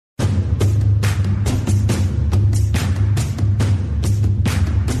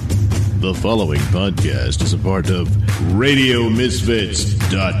The following podcast is a part of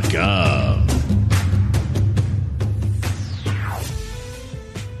RadioMisfits.com.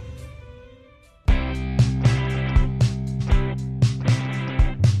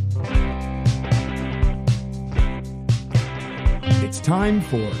 It's time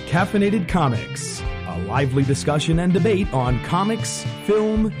for Caffeinated Comics, a lively discussion and debate on comics,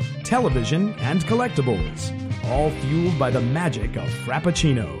 film, television, and collectibles, all fueled by the magic of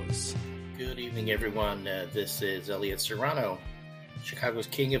Frappuccinos. Good evening, everyone. This is Elliott Serrano, Chicago's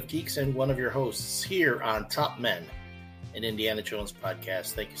King of Geeks, and one of your hosts here on Top Men, an Indiana Jones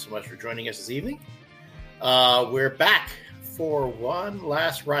podcast. Thank you so much for joining us this evening. We're back for one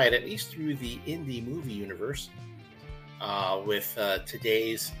last ride, at least through the Indy movie universe, with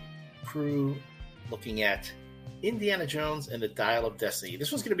today's crew looking at Indiana Jones and the Dial of Destiny.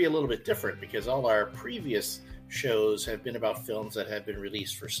 This one's going to be a little bit different because all our previous shows have been about films that have been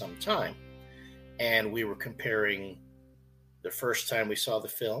released for some time. And we were comparing the first time we saw the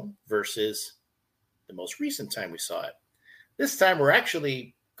film versus the most recent time we saw it. This time we're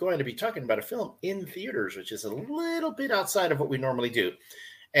actually going to be talking about a film in theaters, which is a little bit outside of what we normally do.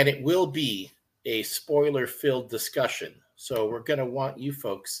 And it will be a spoiler-filled discussion. So we're going to want you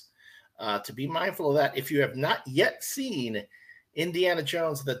folks to be mindful of that. If you have not yet seen Indiana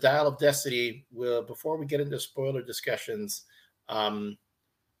Jones and the Dial of Destiny, before we get into spoiler discussions,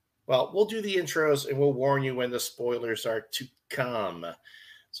 we'll do the intros and we'll warn you when the spoilers are to come.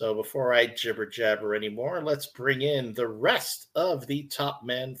 So before I jibber jabber anymore, let's bring in the rest of the top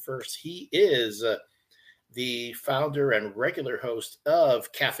men first. He is the founder and regular host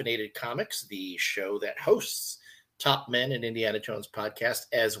of Caffeinated Comics, the show that hosts Top Men and Indiana Jones podcast,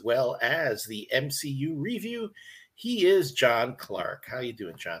 as well as the MCU review. He is John Clark. How you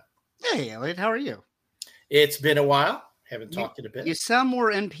doing, John? Hey, Elliot. How are you? It's been a while. Haven't talked in a bit. You sound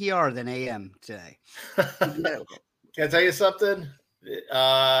more NPR than AM today. Can I tell you something?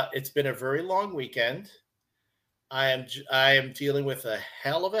 It's been a very long weekend. I am dealing with a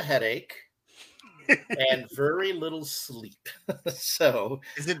hell of a headache and very little sleep. So,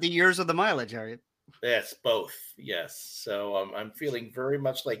 is it the years of the mileage, Elliot? Yes, both. Yes. So I'm feeling very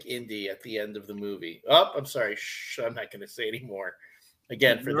much like Indy at the end of the movie. Oh, I'm sorry. I'm not going to say anymore.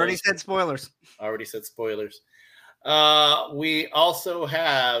 Again, you already said spoilers. Already said spoilers. We also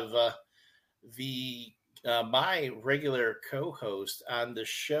have my regular co-host on the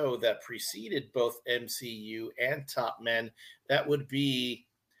show that preceded both MCU and Top Men. That would be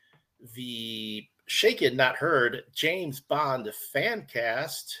the Shaken Not Heard James Bond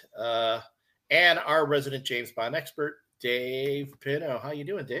Fancast. And our resident James Bond expert, Dave Pino. How you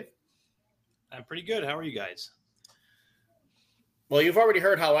doing, Dave? I'm pretty good. How are you guys? Well, you've already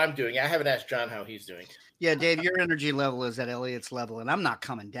heard how I'm doing. I haven't asked John how he's doing. Yeah, Dave, your energy level is at Elliott's level, and I'm not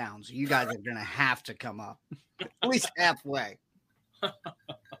coming down, so you guys are going to have to come up at least halfway.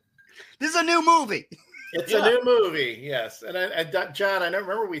 This is a new movie. It's a new movie, yes. And John, I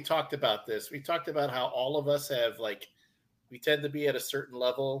remember we talked about this. We talked about how all of us have, we tend to be at a certain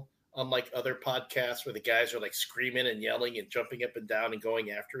level, unlike other podcasts where the guys are screaming and yelling and jumping up and down and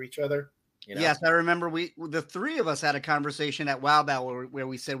going after each other. You know? Yes, I remember the three of us had a conversation at Wow Bow where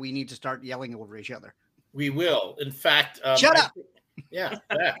we said we need to start yelling over each other. We will. In fact, shut up. Yeah.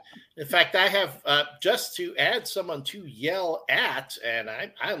 In fact, I have just to add someone to yell at, and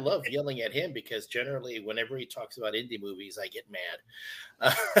I love yelling at him because generally whenever he talks about indie movies, I get mad.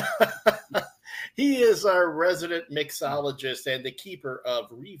 He is our resident mixologist and the keeper of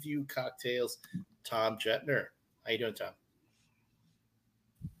review cocktails, Tom Jetner. How you doing, Tom?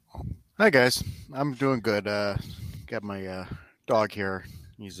 Hi, guys. I'm doing good. Got my dog here.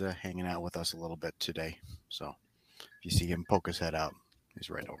 He's hanging out with us a little bit today. So if you see him poke his head out, he's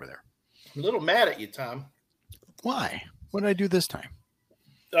right over there. I'm a little mad at you, Tom. Why? What did I do this time?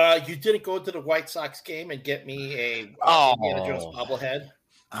 You didn't go to the White Sox game and get me a Indiana Jones bobblehead.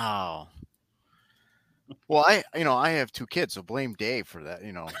 Oh. Well, I have two kids, so blame Dave for that,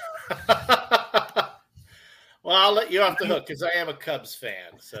 Well, I'll let you off the hook because I am a Cubs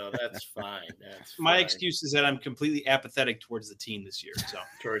fan, so that's fine. My excuse is that I'm completely apathetic towards the team this year. So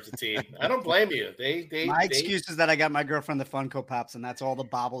towards the team, I don't blame you. My excuse is that I got my girlfriend the Funko Pops, and that's all the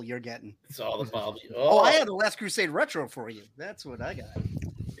bobble you're getting. It's all the bobble. Oh, I had a Last Crusade retro for you. That's what I got.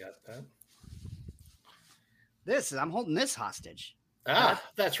 Got that? I'm holding this hostage.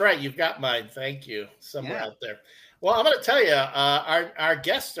 That's right. You've got mine. Thank you. Somewhere out there. Well, I'm going to tell you,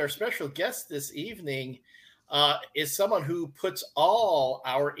 our special guest this evening is someone who puts all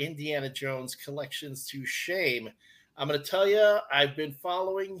our Indiana Jones collections to shame. I'm going to tell you, I've been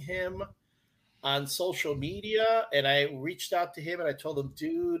following him on social media, and I reached out to him and I told him,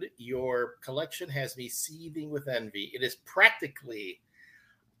 dude, your collection has me seething with envy. It is practically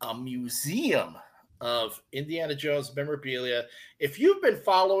a museum of Indiana Jones memorabilia. If you've been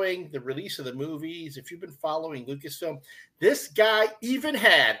following the release of the movies, if you've been following Lucasfilm, this guy even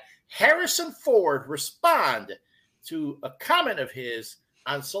had Harrison Ford respond to a comment of his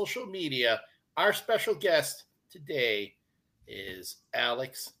on social media. Our special guest today is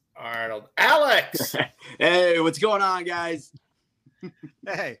Alex Arnold. Alex! Hey, what's going on, guys?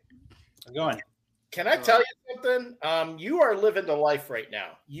 Hey, I'm going. Can I tell you something? You are living the life right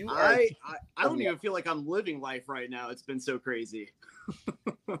now. I don't even feel like I'm living life right now. It's been so crazy.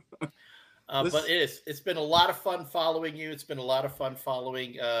 But it's been a lot of fun following you. It's been a lot of fun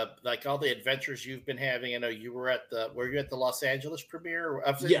following like all the adventures you've been having. I know you were at the Los Angeles premiere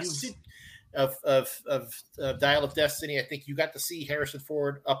Yes. of Dial of Destiny. I think you got to see Harrison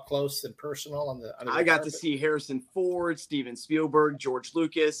Ford up close and personal on the I got to see Harrison Ford, Steven Spielberg, George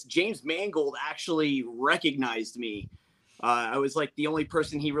Lucas. James Mangold actually recognized me. I was like the only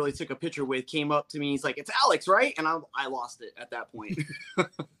person he really took a picture with. Came up to me, he's like, "It's Alex, right?" And I lost it at that point.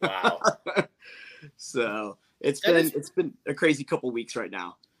 Wow. So it's been a crazy couple weeks right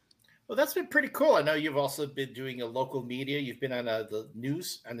now. Well, that's been pretty cool. I know you've also been doing a local media. You've been on the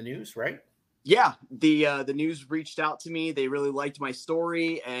news, right? Yeah, the news reached out to me. They really liked my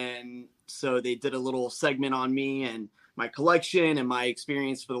story, and so they did a little segment on me and my collection and my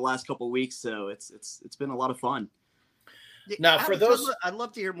experience for the last couple of weeks. So it's been a lot of fun. Now, for those, I'd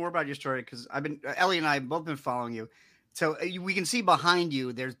love to hear more about your story because Elliott and I have both been following you. So we can see behind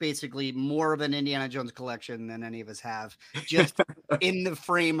you, there's basically more of an Indiana Jones collection than any of us have, just in the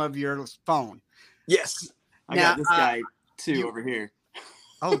frame of your phone. Yes, I got this guy too over here.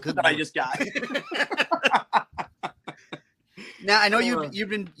 Oh, good. That I just got. Now I know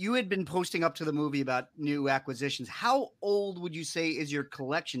you had been posting up to the movie about new acquisitions. How old would you say is your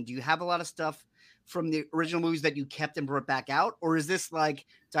collection? Do you have a lot of stuff from the original movies that you kept and brought back out, or is this like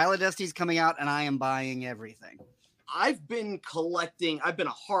Dial of Destiny's coming out and I am buying everything? I've been collecting. I've been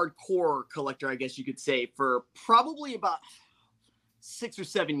a hardcore collector, I guess you could say, for probably about 6 or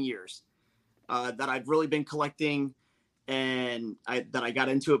 7 years that I've really been collecting, and that I got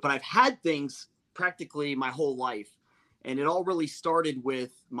into it. But I've had things practically my whole life. And it all really started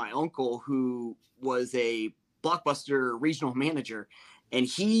with my uncle, who was a Blockbuster regional manager. And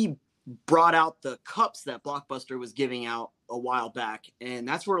he brought out the cups that Blockbuster was giving out a while back. And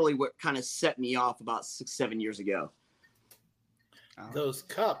that's really what kind of set me off about 6-7 years ago. Those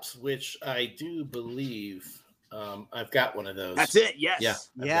cups, which I do believe I've got one of those. That's it.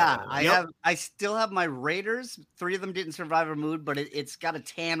 Yes. Yeah. I still have my Raiders. 3 of them didn't survive a mood, but it's got a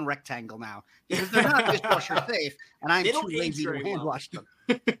tan rectangle now because they're not dishwasher safe, and I'm too lazy to hand wash them.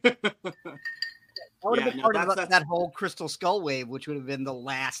 I would have been part of that whole Crystal Skull wave, which would have been the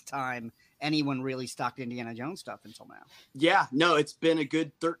last time anyone really stocked Indiana Jones stuff until now. Yeah, no, it's been a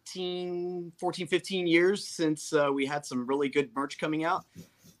good 14, 15 years since we had some really good merch coming out.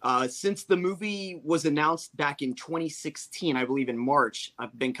 Since the movie was announced back in 2016, I believe in March,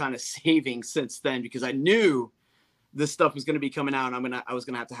 I've been kind of saving since then because I knew this stuff was going to be coming out and I was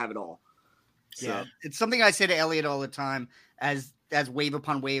going to have it all. So. Yeah, it's something I say to Elliott all the time as wave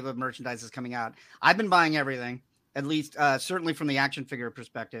upon wave of merchandise is coming out. I've been buying everything, at least certainly from the action figure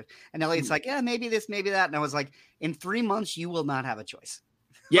perspective. And Elliott's like, yeah, maybe this, maybe that. And I was like, in 3 months, you will not have a choice.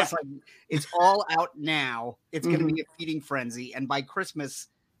 Yeah, it's all out now. It's going to be a feeding frenzy. And by Christmas,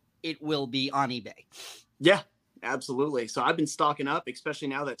 it will be on eBay. Yeah, absolutely. So I've been stocking up, especially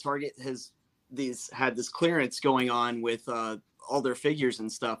now that Target has had this clearance going on with all their figures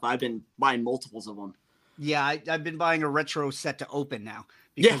and stuff. I've been buying multiples of them. Yeah, I've been buying a retro set to open now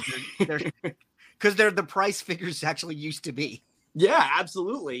because they're the price figures actually used to be. Yeah,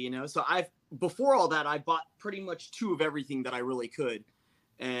 absolutely. You know, so before all that, I bought pretty much 2 of everything that I really could.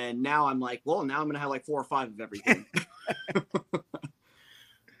 And now I'm like, well, now I'm going to have like 4 or 5 of everything.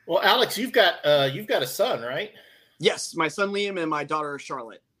 Well, Alex, you've got a son, right? Yes, my son Liam and my daughter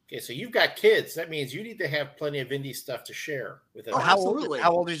Charlotte. Okay, so you've got kids. That means you need to have plenty of indie stuff to share with them. Oh, How absolutely.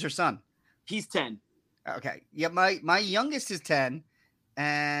 old is your son? He's 10. Okay. Yeah, my youngest is 10,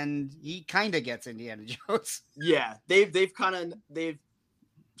 and he kind of gets Indiana Jones. Yeah, they've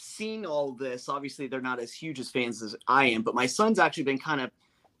seen all this. Obviously, they're not as huge as fans as I am, but my son's actually been kind of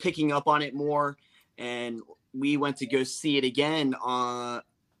picking up on it more, and we went to go see it again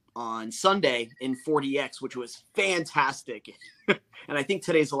on Sunday in 4DX, which was fantastic. And I think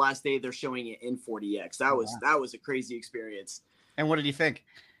today's the last day they're showing it in 4DX. That was a crazy experience. And what did he think?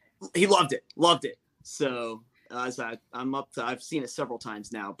 He loved it. So I've seen it several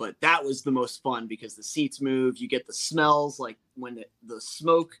times now, but that was the most fun because the seats move. You get the smells, like when the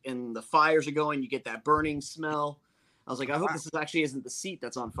smoke and the fires are going, you get that burning smell. I was like, I hope this actually isn't the seat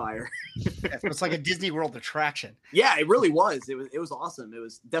that's on fire. It's like a Disney World attraction. Yeah, it really was. It was awesome. It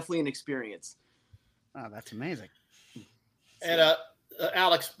was definitely an experience. Oh, that's amazing. And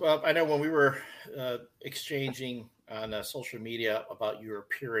Alex, I know when we were exchanging on social media about your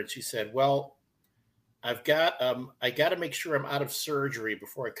appearance, you said, "Well, I got to make sure I'm out of surgery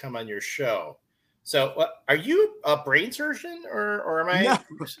before I come on your show." So, are you a brain surgeon, or am I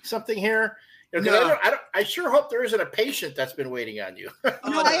something here? No. I sure hope there isn't a patient that's been waiting on you.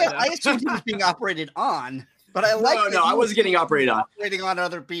 I assumed he was being operated on, but I like. No, I wasn't getting operated on. Operating on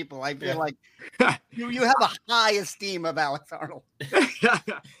other people. I feel like you have a high esteem of Alex Arnold.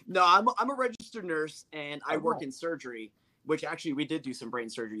 No, I'm a registered nurse and I work in surgery, which actually we did do some brain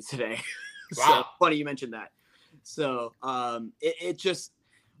surgery today. Wow. So funny you mentioned that. So it just,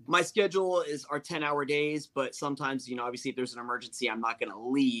 my schedule are 10-hour days, but sometimes, obviously if there's an emergency, I'm not going to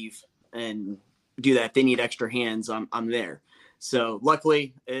leave and do that. If they need extra hands, I'm there. So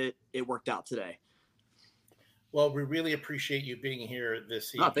luckily it worked out today. Well, we really appreciate you being here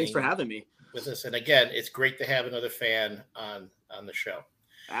this evening. Thanks for having me with us. And again, it's great to have another fan on the show.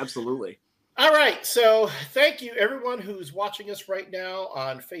 Absolutely. All right. So thank you everyone who's watching us right now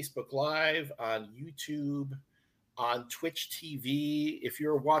on Facebook Live, on YouTube, on Twitch TV. If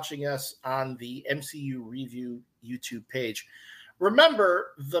you're watching us on the MCU Review YouTube page,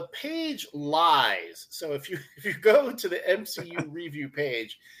 remember the page lies. So if you go to the MCU Review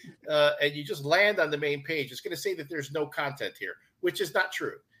page and you just land on the main page, it's going to say that there's no content here, which is not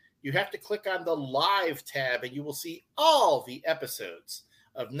true. You have to click on the live tab and you will see all the episodes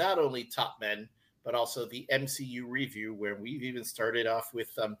of not only Top Men, but also the MCU Review, where we've even started off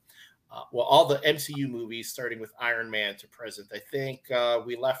with all the MCU movies, starting with Iron Man to present. I think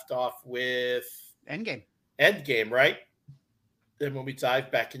we left off with Endgame, right? Then when we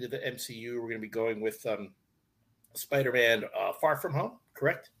dive back into the MCU, we're going to be going with Spider-Man Far From Home,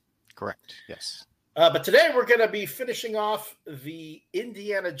 correct? Correct, yes. But today we're going to be finishing off the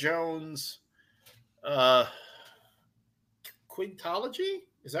Indiana Jones quintology.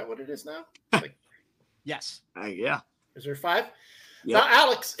 Is that what it is now? Yes. Yeah. Is there 5? Yep. Now,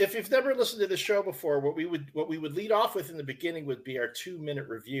 Alex, if you've never listened to the show before, what we would lead off with in the beginning would be our 2-minute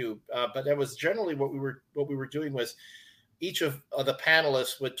review. But that was generally what we were doing was each of the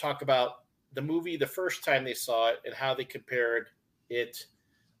panelists would talk about the movie the first time they saw it and how they compared it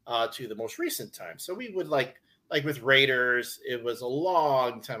to the most recent time. So we would like with Raiders, it was a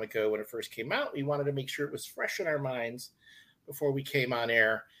long time ago when it first came out. We wanted to make sure it was fresh in our minds before we came on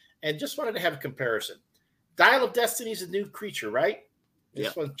air, and just wanted to have a comparison. Dial of Destiny is a new creature, right?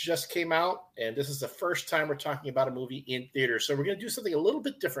 This one just came out, and this is the first time we're talking about a movie in theater. So we're going to do something a little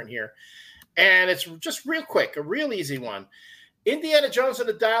bit different here. And it's just real quick, a real easy one. Indiana Jones and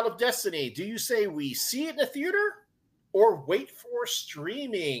the Dial of Destiny. Do you say we see it in a theater or wait for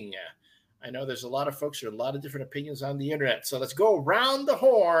streaming? I know there's a lot of folks, there are a lot of different opinions on the internet. So let's go around the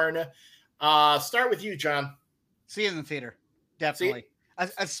horn. Start with you, John. See it in the theater. Definitely.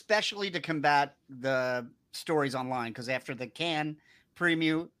 Especially to combat the stories online. Because after the Cannes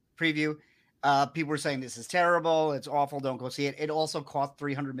preview, people were saying this is terrible, it's awful, don't go see it. It also cost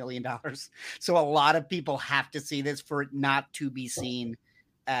 $300 million. So a lot of people have to see this for it not to be seen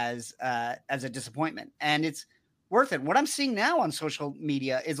as a disappointment. And it's worth it. What I'm seeing now on social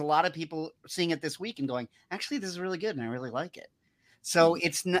media is a lot of people seeing it this week and going, actually, this is really good and I really like it. So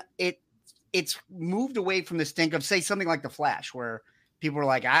it's moved away from the stink of, say, something like The Flash, where people were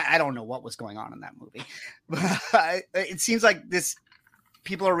like, I don't know what was going on in that movie. But it seems like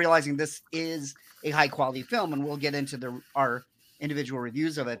people are realizing this is a high quality film, and we'll get into our individual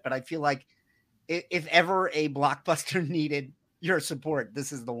reviews of it. But I feel like if ever a blockbuster needed your support,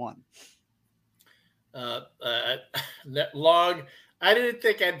 this is the one. I didn't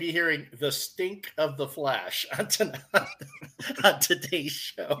think I'd be hearing the stink of The Flash on today's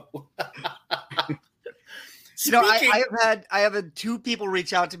show. I have had 2 people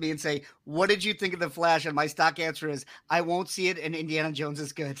reach out to me and say, what did you think of The Flash? And my stock answer is, I won't see it, and Indiana Jones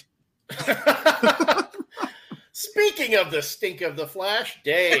is good. Speaking of the stink of The Flash,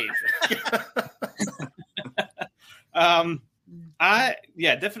 Dave. I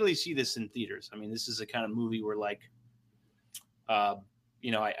definitely see this in theaters. I mean, this is a kind of movie where, like, I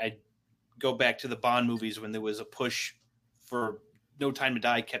go back to the Bond movies when there was a push for No Time to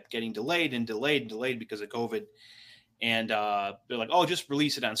Die, kept getting delayed because of COVID. And they're like, oh, just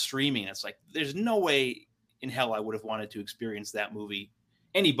release it on streaming. It's like, there's no way in hell I would have wanted to experience that movie,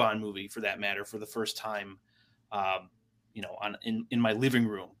 any Bond movie for that matter, for the first time in my living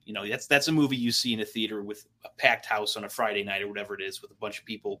room. That's a movie you see in a theater with a packed house on a Friday night or whatever it is, with a bunch of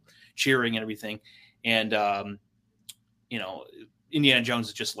people cheering and everything. And Indiana Jones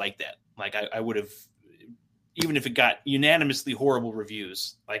is just like that. Like I would have, even if it got unanimously horrible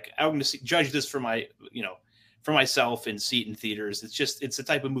reviews, like I'm going to judge this for myself and see it in theaters. It's the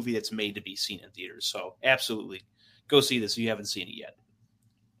type of movie that's made to be seen in theaters. So absolutely go see this if you haven't seen it yet.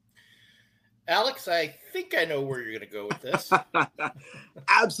 Alex, I think I know where you're going to go with this.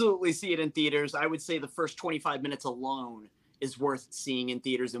 Absolutely see it in theaters. I would say the first 25 minutes alone is worth seeing in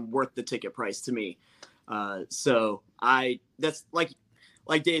theaters and worth the ticket price to me. So that's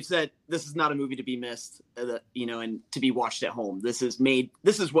like Dave said, this is not a movie to be missed, and to be watched at home. This is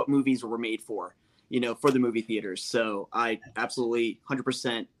what movies were made for, for the movie theaters. So I absolutely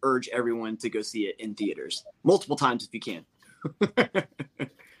 100% urge everyone to go see it in theaters multiple times if you can.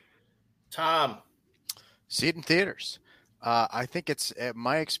 Tom. See it in theaters. I think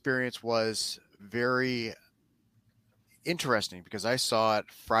my experience was very interesting because I saw it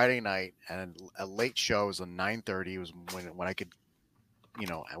Friday night and a late show. It was a 9:30. It was when I could,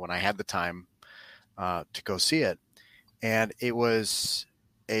 when I had the time to go see it. And it was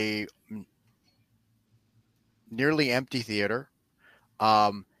a nearly empty theater.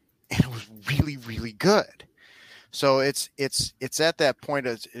 And it was really, really good. So it's at that point.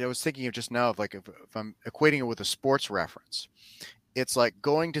 I was thinking of just now of like if I'm equating it with a sports reference, it's like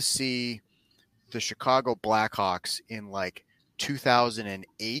going to see the Chicago Blackhawks in like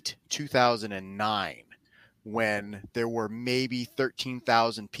 2008, 2009, when there were maybe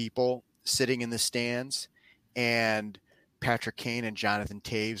 13,000 people sitting in the stands, and Patrick Kane and Jonathan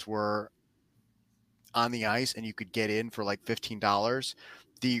Taves were on the ice, and you could get in for like $15.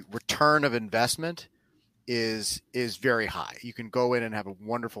 The return of investment is very high. You can go in and have a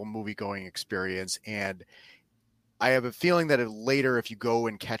wonderful movie going experience. And I have a feeling that later, if you go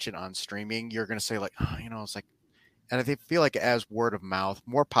and catch it on streaming, you're going to say like, it's like, and I feel like as word of mouth,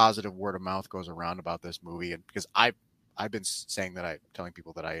 more positive word of mouth goes around about this movie. And because I've been saying that, telling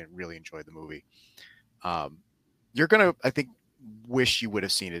people that I really enjoyed the movie. You're going to, I think, wish you would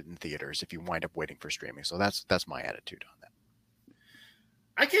have seen it in theaters if you wind up waiting for streaming. So that's my attitude on that.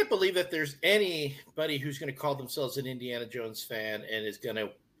 I can't believe that there's anybody who's going to call themselves an Indiana Jones fan and is going to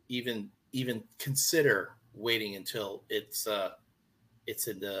even consider waiting until it's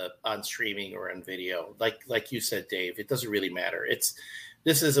on streaming or on video. Like you said, Dave, it doesn't really matter.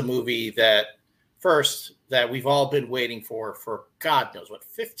 This is a movie that we've all been waiting for God knows what,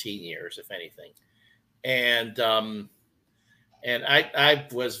 15 years, if anything. And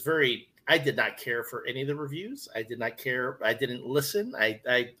I did not care for any of the reviews. I did not care. I didn't listen.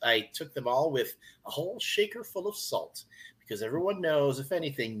 I took them all with a whole shaker full of salt, because everyone knows, if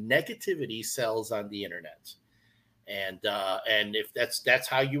anything, negativity sells on the internet. And if that's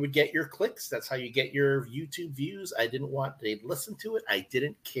how you would get your clicks, that's how you get your YouTube views. I didn't want to listen to it. I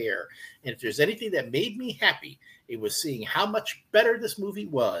didn't care. And if there's anything that made me happy, it was seeing how much better this movie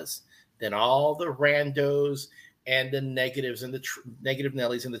was than all the randos and the negatives and the negative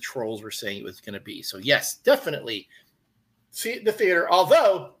Nellies and the trolls were saying it was going to be. So yes, definitely see it in the theater.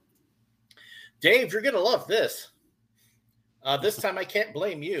 Although, Dave, you're going to love this. This time I can't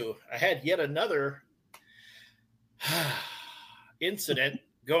blame you. I had yet another incident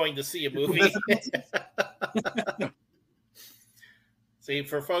going to see a movie. See,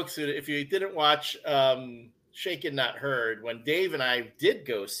 for folks who, if you didn't watch Shaken Not Heard, when Dave and I did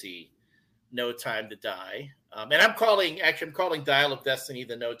go see No Time to Die, and I'm calling Dial of Destiny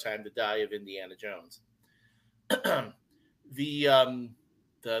the No Time to Die of Indiana Jones.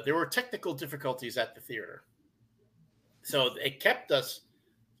 There were technical difficulties at the theater, so it kept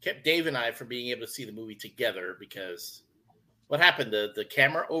Dave and I from being able to see the movie together, because what happened? The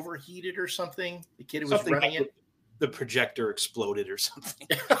camera overheated or something. The kid who was running it, the projector exploded or something.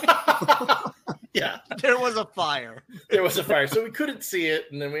 Yeah, there was a fire. So we couldn't see it,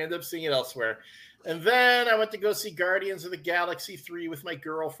 and then we ended up seeing it elsewhere. And then I went to go see Guardians of the Galaxy 3 with my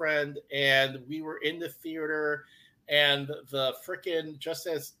girlfriend, and we were in the theater, and the frickin', just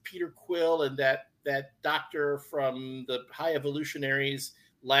as Peter Quill and that doctor from the High Evolutionaries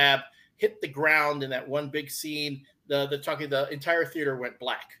lab hit the ground in that one big scene, the entire theater went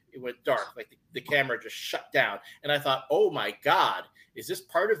black. It went dark, like the camera just shut down. And I thought, oh my God, is this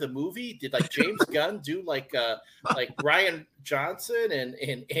part of the movie? Did like James Gunn do like Ryan Johnson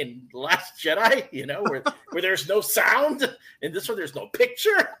in Last Jedi, where there's no sound, and this one there's no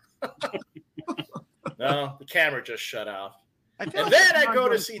picture? No, the camera just shut off. And then I go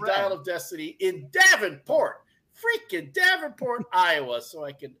to see Dial of Destiny in Davenport, freaking Davenport, Iowa, so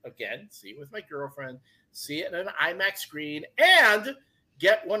I can again see with my girlfriend see it in an IMAX screen, and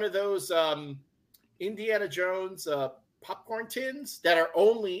get one of those Indiana Jones popcorn tins that are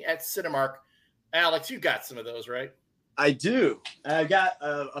only at Cinemark. Alex, you got some of those, right? I do. I got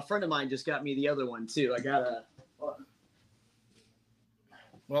a friend of mine just got me the other one too. I got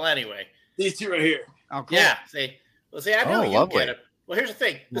Well, anyway, these two right here. Oh, cool. Yeah. See, I know you lovely. get it. Well, here's the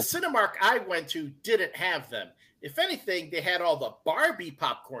thing: the Cinemark I went to didn't have them. If anything, they had all the Barbie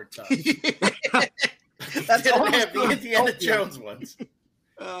popcorn tubs. That's They didn't have the almost Indiana good. Jones ones.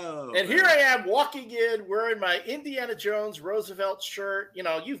 Oh, And here I am walking in wearing my Indiana Jones Roosevelt shirt. You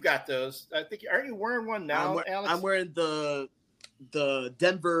know, you've got those. I think, aren't you wearing one now, Alex? I'm wearing the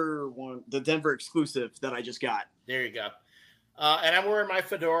Denver one, the Denver exclusive that I just got. There you go. And I'm wearing my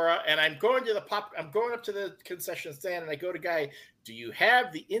fedora, and I'm going up to the concession stand, and I go to guy, do you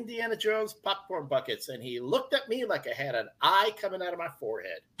have the Indiana Jones popcorn buckets? And he looked at me like I had an eye coming out of my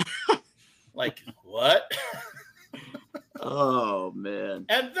forehead. Like, what? Oh man.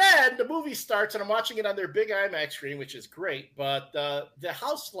 And then the movie starts, and I'm watching it on their big IMAX screen, which is great. But the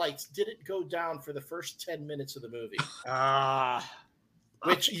house lights didn't go down for the first 10 minutes of the movie.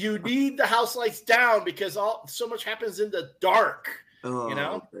 Which you need the house lights down because so much happens in the dark,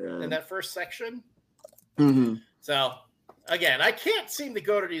 Man. in that first section. Mm-hmm. So, again, I can't seem to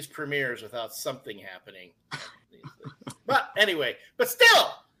go to these premieres without something happening. But anyway, but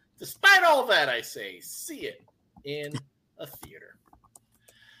still, despite all that, I say, see it in a theater.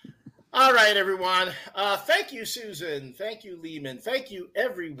 All right, everyone. Thank you, Susan. Thank you, Lehman. Thank you,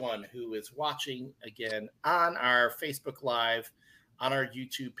 everyone who is watching again on our Facebook Live, on our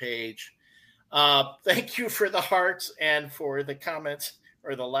YouTube page. Thank you for the hearts and for the comments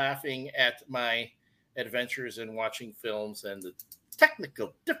or the laughing at my adventures in watching films and the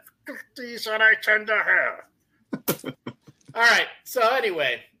technical difficulties that I tend to have. All right. So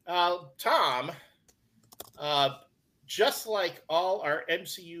anyway, Tom, just like all our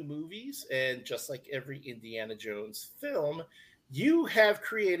MCU movies and just like every Indiana Jones film, you have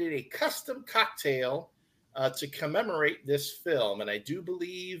created a custom cocktail to commemorate this film. And I do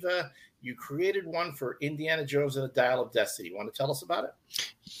believe you created one for Indiana Jones and the Dial of Destiny. You want to tell us about it?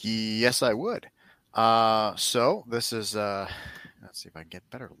 Yes, I would. So this is, let's see if I can get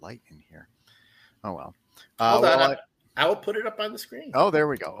better light in here. Oh, well. Hold on. I will put it up on the screen. Oh, there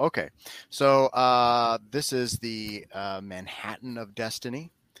we go. Okay. So this is the Manhattan of Destiny.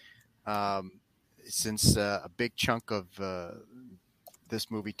 Since a big chunk of this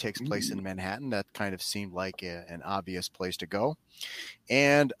movie takes place in Manhattan, that kind of seemed like an obvious place to go.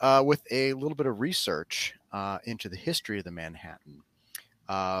 And with a little bit of research into the history of the Manhattan,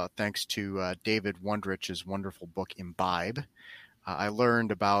 thanks to David Wondrich's wonderful book, Imbibe, I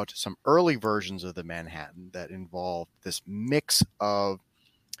learned about some early versions of the Manhattan that involved this mix of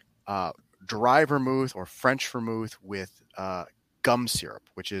dry vermouth or French vermouth with gum syrup,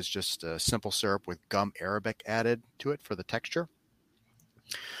 which is just a simple syrup with gum arabic added to it for the texture.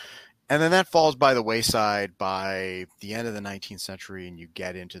 And then that falls by the wayside by the end of the 19th century, and you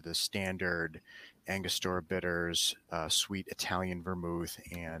get into the standard Angostura bitters, sweet Italian vermouth,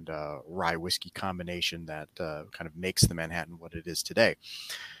 and rye whiskey combination that kind of makes the Manhattan what it is today.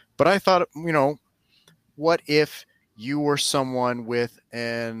 But I thought, what if you were someone with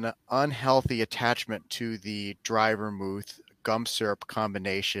an unhealthy attachment to the dry vermouth gum syrup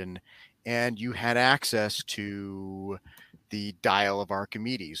combination, and you had access to the Dial of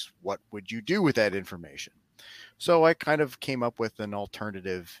Archimedes? What would you do with that information? So I kind of came up with an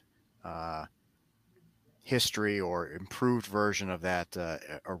alternative history or improved version of that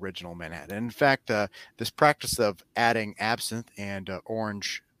original Manhattan. And in fact, this practice of adding absinthe and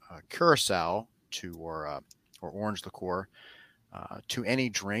orange curacao to or orange liqueur to any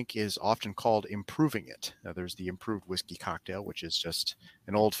drink is often called improving it. Now, there's the improved whiskey cocktail, which is just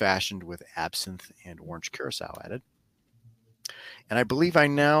an old-fashioned with absinthe and orange curacao added. And I believe I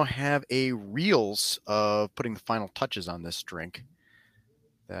now have a reels of putting the final touches on this drink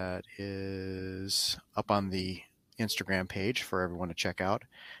that is up on the Instagram page for everyone to check out.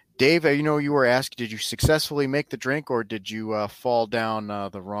 Dave, you were asked, did you successfully make the drink, or did you fall down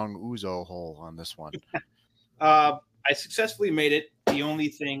the wrong ouzo hole on this one? I successfully made it. The only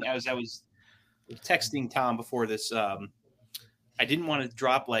thing, as I was texting Tom before this, I didn't want to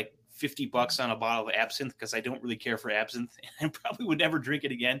drop like $50 on a bottle of absinthe because I don't really care for absinthe and probably would never drink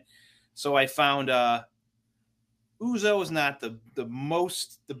it again. So I found ouzo is not the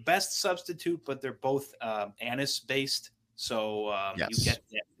best substitute, but they're both anise based. So yes. You get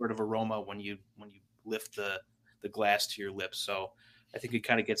that sort of aroma when you lift the glass to your lips. So I think it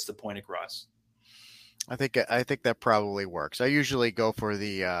kind of gets the point across. I think that probably works. I usually go for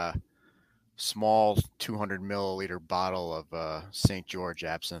the small 200 milliliter bottle of St. George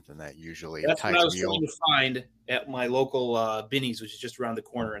absinthe, and that usually That's what tides I was me trying over. to find at my local Binny's, which is just around the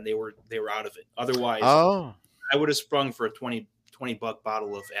corner, and they were out of it. Otherwise, Oh, I would have sprung for a $20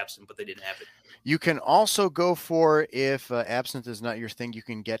 bottle of absinthe, but they didn't have it. you can also go for, if absinthe is not your thing, you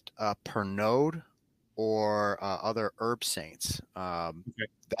can get Pernod or other herb saints. Okay.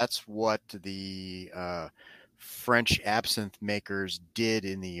 That's what the French absinthe makers did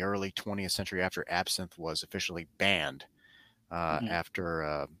in the early 20th century after absinthe was officially banned after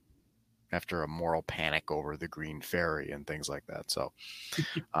a moral panic over the Green Ferry and things like that. So,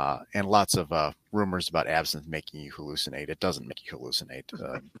 and lots of rumors about absinthe making you hallucinate. It doesn't make you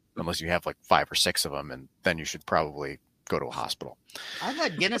hallucinate unless you have like 5 or 6 of them, and then you should probably go to a hospital. I've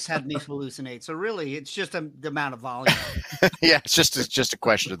had Guinness had me hallucinate. So really, it's just the amount of volume. Yeah, it's just a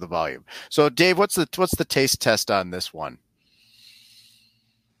question of the volume. So, Dave, what's the taste test on this one?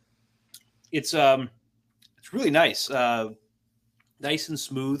 It's really nice, nice and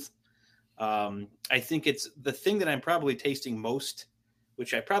smooth. I think it's the thing that I'm probably tasting most,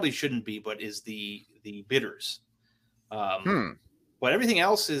 which I probably shouldn't be, but is the bitters. But everything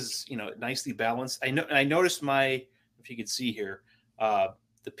else is, nicely balanced. I noticed if you could see here,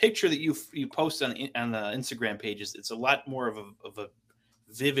 the picture that you post on the Instagram pages, it's a lot more of a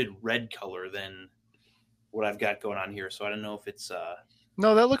vivid red color than what I've got going on here. So I don't know if it's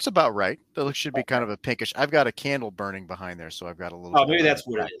No, that looks about right. That should be kind of a pinkish. I've got a candle burning behind there, so I've got a little. Oh, maybe that's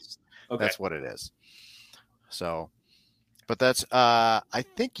what it is. Okay. That's what it is. So, but that's. I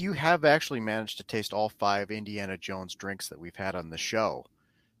think you have actually managed to taste all 5 Indiana Jones drinks that we've had on the show.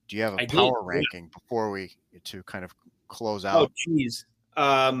 Do you have a power ranking before we to kind of close out? Oh, geez.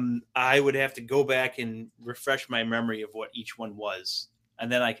 I would have to go back and refresh my memory of what each one was,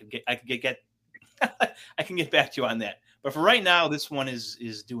 and then I can get I can get back to you on that. But for right now, this one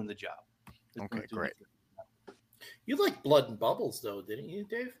is doing the job. Okay, great. You like Blood and Bubbles, though, didn't you,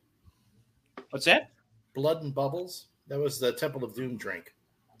 Dave? What's that? Blood and Bubbles? That was the Temple of Doom drink.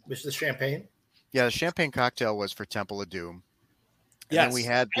 Was the champagne? Yeah, the champagne cocktail was for Temple of Doom. And then we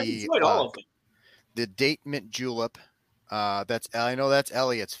had the date mint julep. I know that's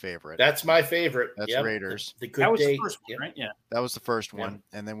Elliott's favorite. That's my favorite. That's Raiders. The good that was date. the first one, right? Yeah. That was the first one.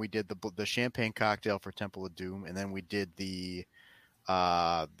 And then we did the champagne cocktail for Temple of Doom. And then we did the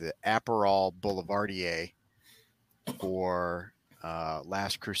Aperol Boulevardier for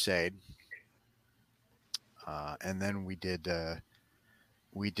Last Crusade. And then we did that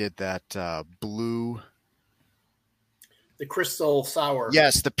blue. The Crystal Sour.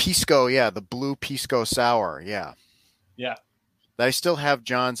 Yes, the Pisco. Yeah, the blue Pisco Sour. Yeah. Yeah. I still have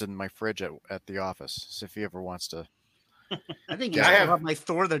John's in my fridge at the office. So if he ever wants to. I think I have my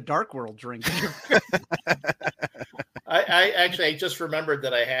Thor the Dark World drink. I just remembered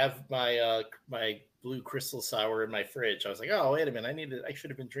that I have my my blue Crystal Sour in my fridge. I was like, oh, wait a minute. I should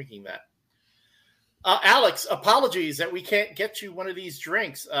have been drinking that. Alex, apologies that we can't get you one of these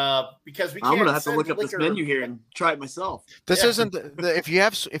drinks because we can't. I'm gonna have to look up liquor. this menu here and try it myself. This isn't if you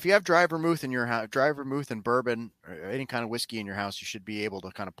have dry vermouth in your house, dry vermouth and bourbon or any kind of whiskey in your house, you should be able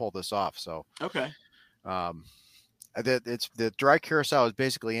to kind of pull this off. So Okay. It's the dry curacao is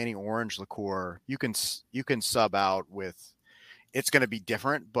basically any orange liqueur. You can sub out with. It's going to be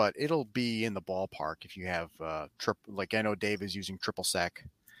different, but it'll be in the ballpark if you have like I know Dave is using triple sec.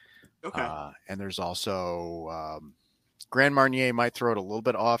 Okay. And there's also Grand Marnier might throw it a little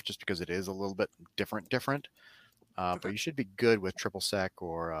bit off just because it is a little bit different. Okay. But you should be good with triple sec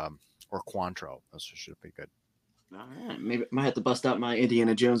or Cointreau. Those should be good. All right. Maybe I might have to bust out my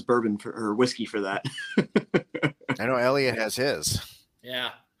Indiana Jones bourbon or whiskey for that. I know Elliott has his. Yeah.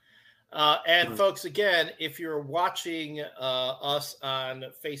 And folks, again, if you're watching us on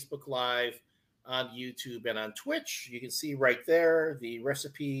Facebook Live, on YouTube, and on Twitch, you can see right there the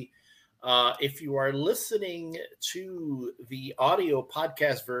recipe. If you are listening to the audio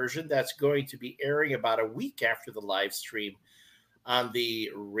podcast version, that's going to be airing about a week after the live stream on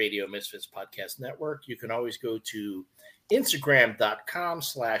the Radio Misfits Podcast Network. You can always go to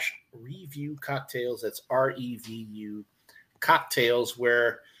Instagram.com/review cocktails. That's REVU cocktails,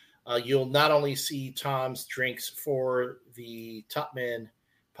 where you'll not only see Tom's drinks for the Top Men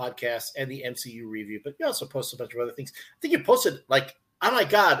podcast and the MCU review, but you also post a bunch of other things. I think you posted oh my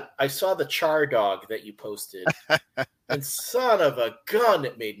God, I saw the char dog that you posted. And son of a gun,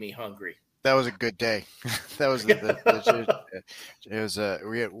 it made me hungry. That was a good day. That was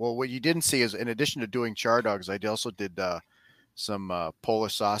what you didn't see is in addition to doing char dogs, I also did some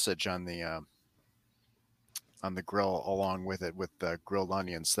Polish sausage on the grill along with it with grilled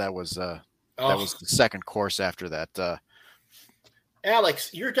onions. That was the second course after that Alex,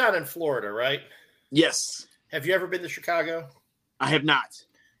 you're down in Florida, right? Yes, Have you ever been to Chicago? I have not.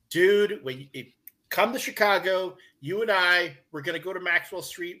 Dude, when you come to Chicago, you and we're going to go to Maxwell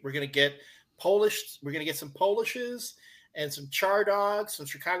Street. We're going to get Polish. We're going to get some Polishes and some char dogs, some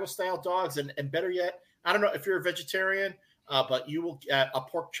Chicago-style dogs, and better yet, I don't know if you're a vegetarian, but you will a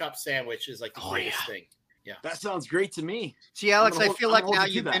pork chop sandwich is like the greatest thing. Yeah, That sounds great to me. See, Alex, I feel like now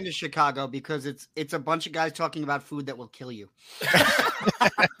you you've been to Chicago because it's a bunch of guys talking about food that will kill you.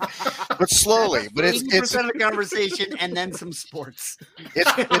 But slowly. But it's 80% of the conversation and then some sports.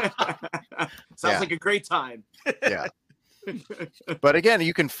 Sounds like a great time. Yeah. But again,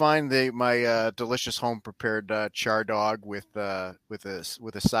 you can find my delicious home prepared char dog with a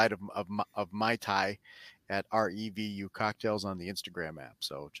side of Mai Tai at REVU Cocktails on the Instagram app.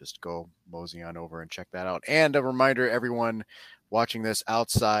 So just go mosey on over and check that out. And a reminder, everyone watching this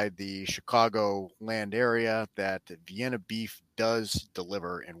outside the Chicago land area, that Vienna beef does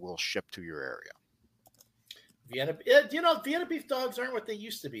deliver and will ship to your area. Vienna beef dogs aren't what they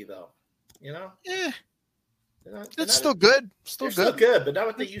used to be, though. Yeah. They're It's still good. Still good, but not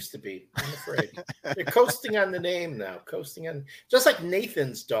what they used to be. I'm afraid they're coasting on the name now. Just like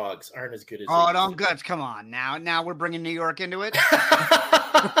Nathan's dogs aren't as good as. Oh, don't good. Come on now we're bringing New York into it.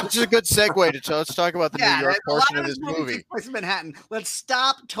 Which is a good segue to let's talk about the New York portion of this movie. Takes place in Manhattan. Let's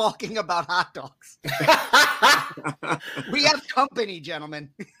stop talking about hot dogs. We have company,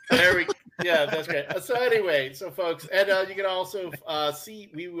 gentlemen. Yeah, that's great. So anyway, folks, and you can also see,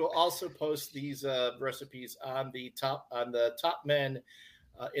 we will also post these recipes on the Top Men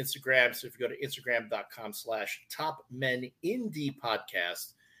Instagram. So if you go to instagram.com/topmenindy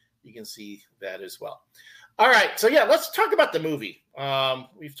podcast, you can see that as well. All right, so yeah, let's talk about the movie.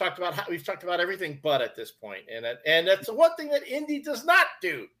 We've talked about everything but at this point, and that's the one thing that Indy does not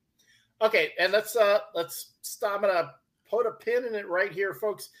do. Okay, and let's stop. I'm gonna put a pin in it right here,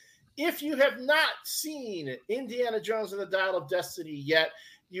 folks. If you have not seen Indiana Jones and the Dial of Destiny yet,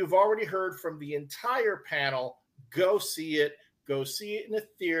 you've already heard from the entire panel. Go see it. Go see it in a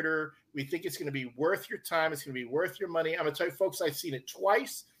theater. We think it's going to be worth your time. It's going to be worth your money. I'm going to tell you, folks, I've seen it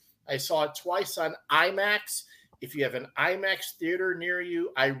twice. I saw it twice on IMAX. If you have an IMAX theater near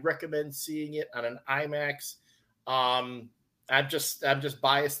you, I recommend seeing it on an IMAX. I'm just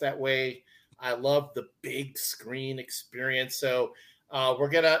biased that way. I love the big screen experience. So we're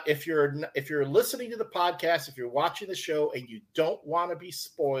gonna, if you're listening to the podcast, if you're watching the show and you don't want to be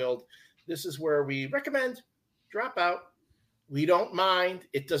spoiled, this is where we recommend drop out. We don't mind.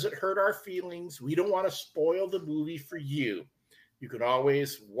 It doesn't hurt our feelings. We don't want to spoil the movie for you. You can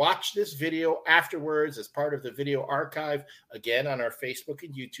always watch this video afterwards as part of the video archive, again, on our Facebook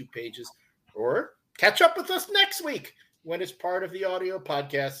and YouTube pages, or catch up with us next week when it's part of the audio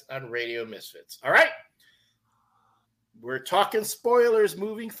podcast on Radio Misfits. All right? We're talking spoilers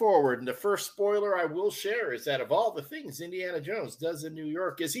moving forward, and the first spoiler I will share is that of all the things Indiana Jones does in New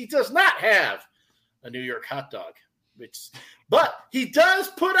York is he does not have a New York hot dog, but he does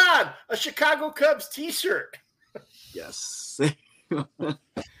put on a Chicago Cubs t-shirt. Yes.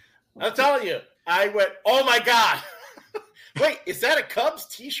 I'm telling you, I went, oh my God. Wait, is that a Cubs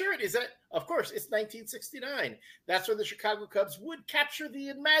t-shirt? Of course, it's 1969. That's when the Chicago Cubs would capture the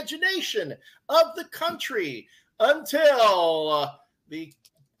imagination of the country until the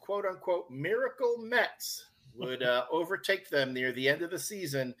quote-unquote miracle Mets would overtake them near the end of the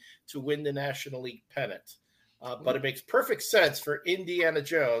season to win the National League pennant. But it makes perfect sense for Indiana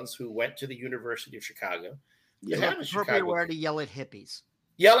Jones, who went to the University of Chicago. Yeah, appropriate word to yell at hippies.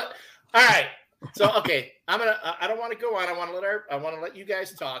 Yell it. All right. So, okay, I don't want to go on. I want to let you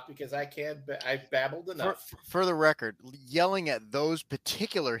guys talk because I've babbled enough. For the record, yelling at those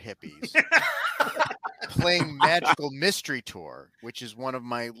particular hippies playing Magical Mystery Tour, which is one of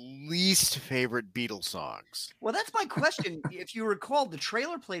my least favorite Beatles songs. Well, that's my question. If you recall, the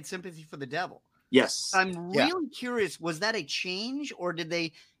trailer played Sympathy for the Devil. Yes. I'm really curious, was that a change or did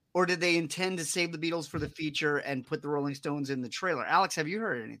they intend to save the Beatles for the feature and put the Rolling Stones in the trailer? Alex, have you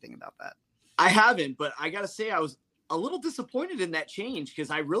heard anything about that? I haven't, but I got to say I was a little disappointed in that change because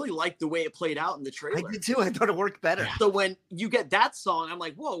I really liked the way it played out in the trailer. I did too. I thought it worked better. So when you get that song, I'm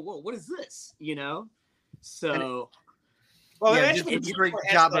like, whoa, what is this? You know? So... Well, yeah, it did a great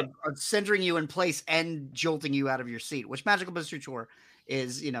job of centering you in place and jolting you out of your seat, which Magical Mystery Tour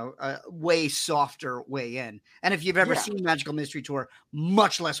is, a way softer way in. And if you've ever seen Magical Mystery Tour,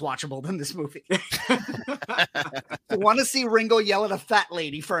 much less watchable than this movie. You want to see Ringo yell at a fat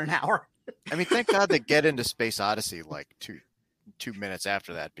lady for an hour? I mean, thank God they get into Space Odyssey like two minutes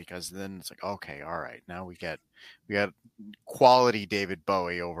after that, because then it's like, okay, all right, now we got quality David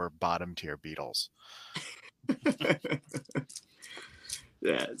Bowie over bottom tier Beatles.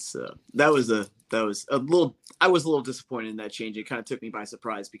 Yeah, it's that was a little. I was a little disappointed in that change. It kind of took me by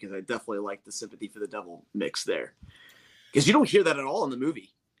surprise because I definitely liked the sympathy for the devil mix there. Because you don't hear that at all in the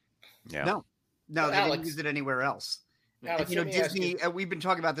movie. Yeah. No, they didn't use it anywhere else. Alex, Disney. We've been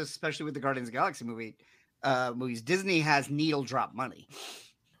talking about this, especially with the Guardians of the Galaxy movies. Disney has needle drop money.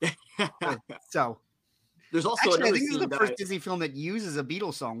 So there's also actually, I think this is the first Disney film that uses a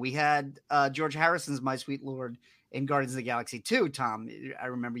Beatles song. We had George Harrison's "My Sweet Lord" in Guardians of the Galaxy 2, Tom. I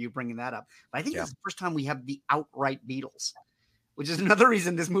remember you bringing that up. But I think this is the first time we have the outright Beatles, which is another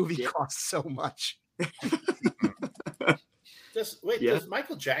reason this movie costs so much. Does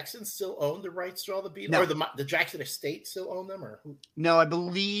Michael Jackson still own the rights to all the Beatles? No. Or the Jackson estate still own them? Or who? No, I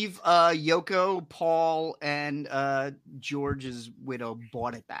believe Yoko, Paul, and George's widow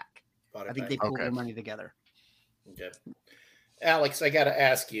bought it back. I think they pulled their money together. Okay. Alex, I got to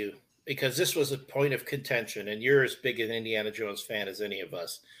ask you, because this was a point of contention, and you're as big an Indiana Jones fan as any of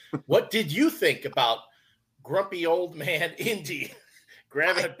us. What did you think about grumpy old man Indy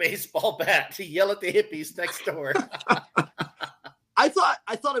grabbing a baseball bat to yell at the hippies next door? I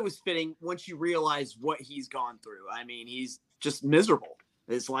thought it was fitting once you realize what he's gone through. I mean, he's just miserable.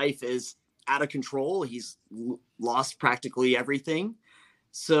 His life is out of control. He's lost practically everything.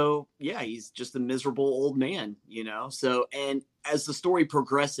 So yeah, he's just a miserable old man, So, and as the story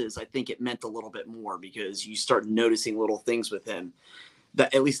progresses, I think it meant a little bit more because you start noticing little things with him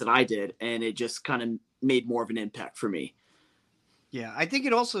that at least that I did. And it just kind of made more of an impact for me. Yeah, I think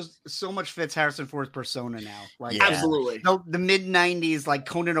it also so much fits Harrison Ford's persona now. Absolutely. The mid 90s, like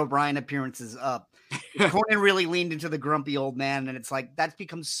Conan O'Brien appearances up. Conan really leaned into the grumpy old man, and it's like that's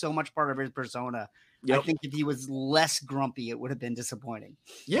become so much part of his persona. Yep. I think if he was less grumpy, it would have been disappointing.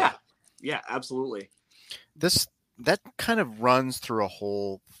 Yeah, absolutely. That kind of runs through a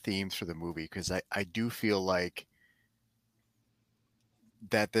whole theme through the movie because I do feel like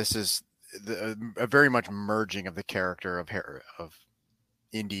that this is a very much merging of the character of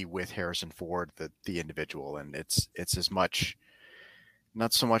Indy with Harrison Ford, the individual, and it's as much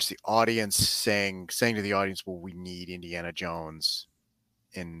not so much the audience saying to the audience, well, we need Indiana Jones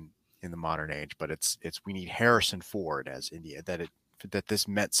in the modern age, but it's we need Harrison Ford as India, that this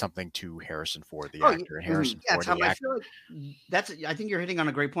meant something to Harrison Ford, the actor, and Harrison Ford, Tom, the actor. I feel like I think you're hitting on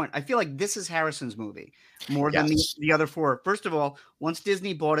a great point. I feel like this is Harrison's movie more than the other four. First of all, once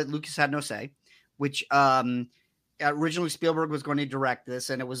Disney bought it, Lucas had no say, which originally Spielberg was going to direct this,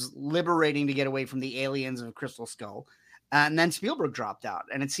 and it was liberating to get away from the aliens of Crystal Skull. And then Spielberg dropped out,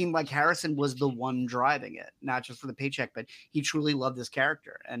 and it seemed like Harrison was the one driving it, not just for the paycheck, but he truly loved this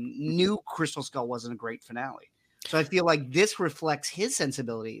character and knew Crystal Skull wasn't a great finale. So I feel like this reflects his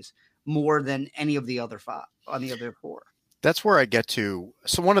sensibilities more than any of the other four. That's where I get to.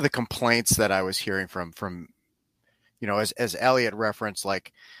 So one of the complaints that I was hearing from as Elliott referenced,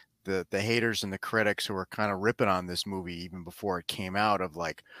 like the haters and the critics who were kind of ripping on this movie even before it came out, of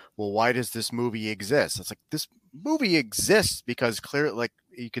like, well, why does this movie exist? It's like, this movie exists because clearly, like,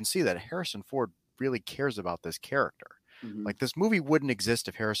 you can see that Harrison Ford really cares about this character. Mm-hmm. Like, this movie wouldn't exist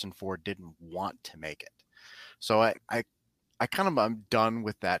if Harrison Ford didn't want to make it. So I'm done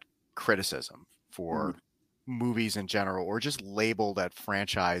with that criticism for movies in general, or just labeled at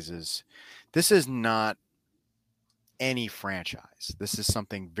franchises. This is not any franchise. This is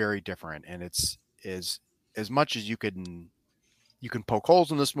something very different, and it's as much as you can poke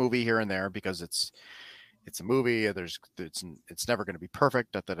holes in this movie here and there because it's a movie. It's never going to be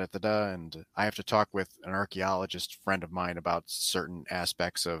perfect. And I have to talk with an archaeologist friend of mine about certain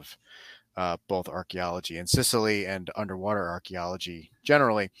aspects of both archaeology in Sicily and underwater archaeology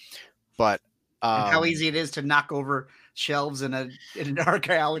generally, but and how easy it is to knock over shelves in an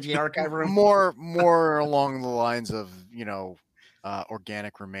archaeology archive room. More along the lines of,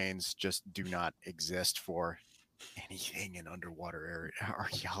 organic remains just do not exist for anything in underwater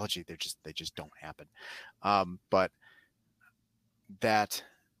archaeology. They just don't happen. But that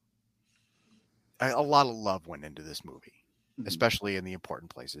a lot of love went into this movie, especially in the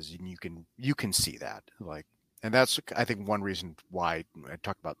important places, and you can see that, like, and that's, I think, one reason why I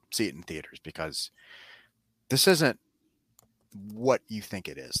talk about see it in theaters, because this isn't what you think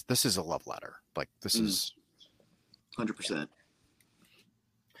it is. This is a love letter. Like, this is 100%.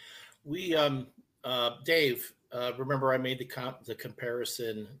 We Dave, remember I made the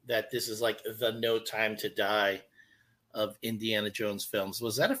comparison that this is like the No Time to Die of Indiana Jones films.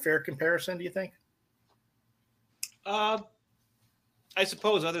 Was that a fair comparison, do you think? I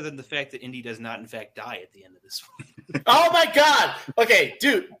suppose, other than the fact that Indy does not, in fact, die at the end of this one. Oh, my God. Okay,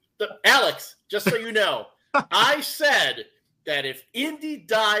 dude, Alex, just so you know, I said that if Indy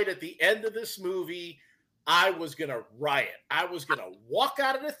died at the end of this movie, I was going to riot. I was going to walk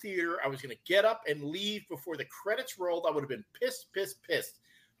out of the theater. I was going to get up and leave before the credits rolled. I would have been pissed.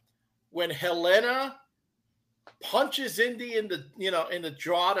 When Helena punches Indy in the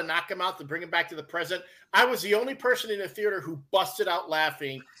jaw to knock him out, to bring him back to the present, I was the only person in the theater who busted out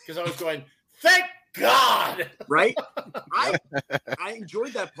laughing because I was going, thank God. Right? I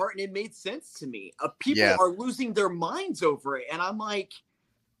enjoyed that part, and it made sense to me. People are losing their minds over it, and I'm like,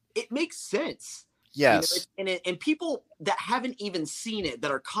 it makes sense. Yes. And people that haven't even seen it,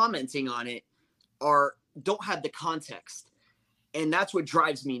 that are commenting on it, don't have the context. And that's what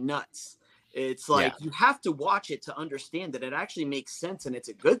drives me nuts. It's like, you have to watch it to understand that it actually makes sense and it's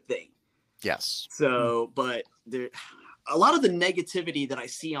a good thing. Yes. So, but a lot of the negativity that I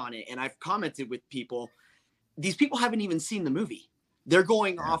see on it, and I've commented with people, these people haven't even seen the movie. They're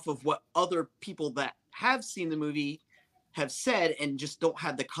going off of what other people that have seen the movie have said and just don't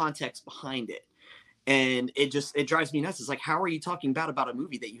have the context behind it. And it drives me nuts. It's like, how are you talking bad about a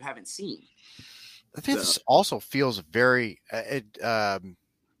movie that you haven't seen? I think this also feels very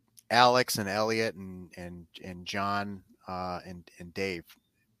Alex and Elliott and John and Dave.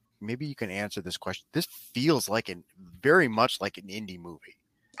 Maybe you can answer this question. This feels like very much like an indie movie.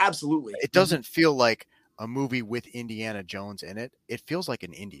 Absolutely. It doesn't feel like a movie with Indiana Jones in it. It feels like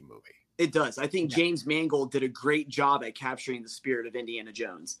an indie movie. It does. I think James Mangold did a great job at capturing the spirit of Indiana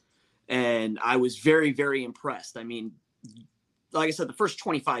Jones. And I was very, very impressed. I mean, like I said, the first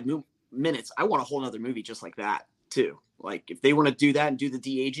 25 minutes, I want a whole other movie just like that too. Like if they want to do that and do the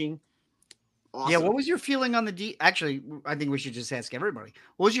de-aging. Awesome. Yeah. What was your feeling on the actually, I think we should just ask everybody.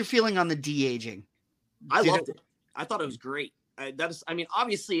 What was your feeling on the de-aging? I loved it. I thought it was great.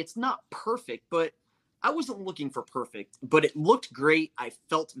 Obviously it's not perfect, but I wasn't looking for perfect, but it looked great. I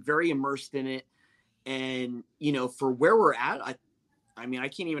felt very immersed in it. And, for where we're at, I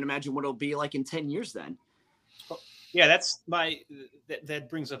can't even imagine what it'll be like in 10 years then. Yeah, that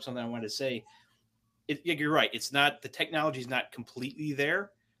brings up something I wanted to say. You're right. It's not, the technology is not completely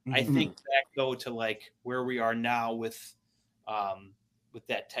there. Mm-hmm. I think back though to like where we are now with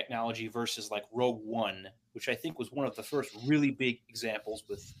that technology versus like Rogue One, which I think was one of the first really big examples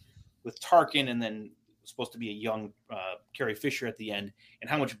with Tarkin, and then supposed to be a young Carrie Fisher at the end, and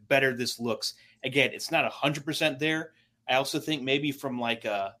how much better this looks. Again, it's not 100% there. I also think maybe from like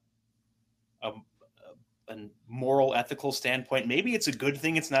a moral, ethical standpoint, maybe it's a good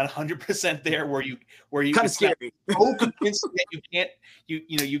thing it's not 100% there. Where you kind of scary. So convinced that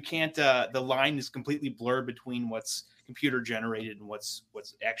you can't. The line is completely blurred between what's computer generated and what's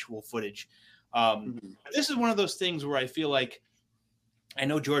actual footage. This is one of those things where I feel like, I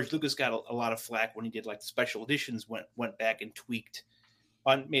know George Lucas got a lot of flack when he did like the special editions, went back and tweaked,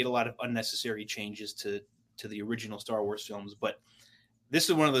 made a lot of unnecessary changes to the original Star Wars films. But this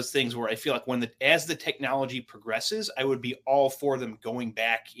is one of those things where I feel like as the technology progresses, I would be all for them going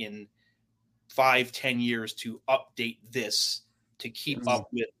back in 5-10 years to update this to keep up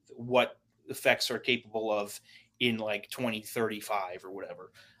with what effects are capable of in like 2035 or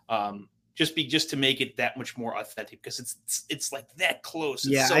whatever. Just to make it that much more authentic, because it's like that close.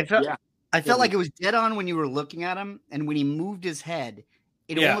 I felt like it was dead on when you were looking at him, and when he moved his head,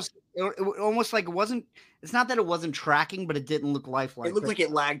 it almost like it wasn't. It's not that it wasn't tracking, but it didn't look lifelike. It looked like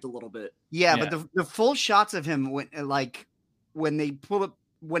it lagged a little bit. Yeah, but the full shots of him when they pull up,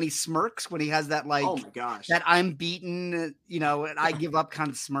 when he smirks, when he has that like, oh my gosh, that I'm beaten, and I give up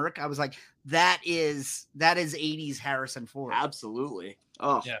kind of smirk. I was like, that is 80s Harrison Ford. Absolutely.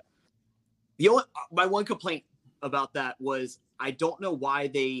 Oh yeah. My one complaint about that was I don't know why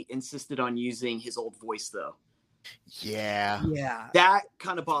they insisted on using his old voice though. Yeah. That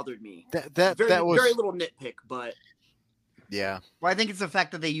kind of bothered me. That was very little nitpick, but yeah. Well, I think it's the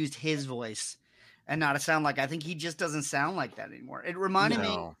fact that they used his voice and not a sound like. I think he just doesn't sound like that anymore. It reminded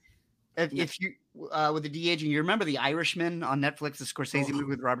me if you with the de-aging. You remember The Irishman on Netflix, the Scorsese movie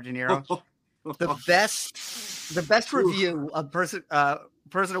with Robert De Niro? The best review, a person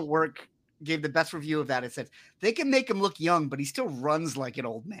at work gave the best review of that. It said they can make him look young, but he still runs like an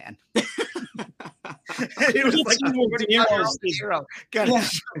old man. It was like a hero.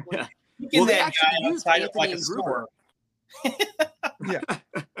 Well, they actually used Anthony and Gruber. Yeah.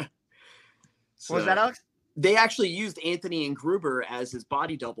 What was that, Alex? They actually used Anthony and Gruber as his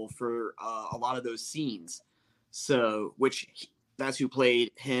body double for a lot of those scenes. So, that's who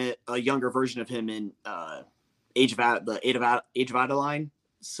played a younger version of him in Age of Adeline.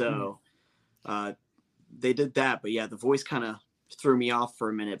 So, they did that. But yeah, the voice kind of threw me off for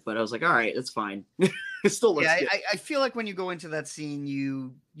a minute, but I was like, all right, that's fine. It still looks good. I feel like when you go into that scene,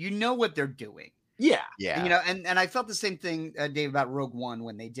 you know what they're doing. Yeah. And, and I felt the same thing, Dave, about Rogue One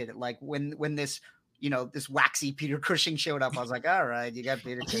when they did it. Like when this this waxy Peter Cushing showed up. I was like, all right, you got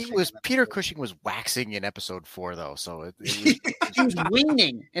Peter Cushing. Peter Cushing was waxing in episode 4 though, so it was he was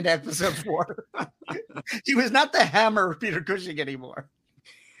weaning in episode 4. He was not the Hammer Peter Cushing anymore.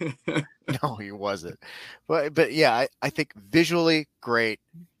 No, he wasn't. But yeah, I think visually great.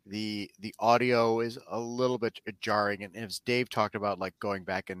 The audio is a little bit jarring, and as Dave talked about, like going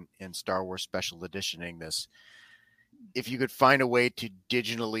back in Star Wars Special Editioning this, if you could find a way to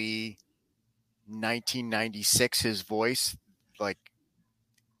digitally 1996 his voice, like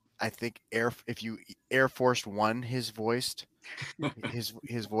I think if you Air Force One his voice,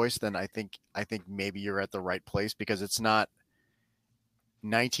 then I think maybe you're at the right place, because it's not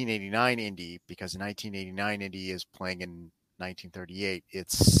 1989 Indy, because 1989 Indy is playing in 1938.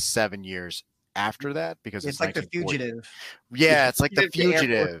 It's 7 years after that, because it's like The Fugitive. Yeah, it's like The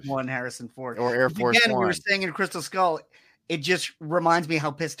Fugitive. Air Force One, Harrison Ford, or Air Force One. We were saying in Crystal Skull, it just reminds me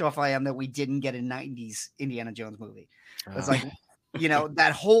how pissed off I am that we didn't get a 90s Indiana Jones movie. It's like,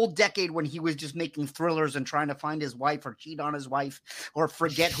 that whole decade when he was just making thrillers and trying to find his wife or cheat on his wife or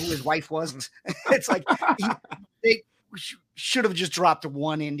forget who his wife was. It's like they should have just dropped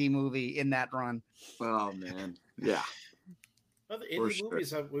one Indy movie in that run. Oh man, yeah. Well, the Indy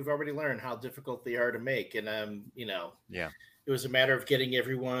movies, we've already learned how difficult they are to make, and yeah, it was a matter of getting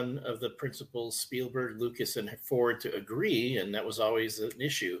every one of the principals, Spielberg, Lucas, and Ford, to agree, and that was always an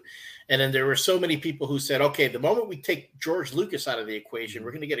issue. And then there were so many people who said, okay, the moment we take George Lucas out of the equation,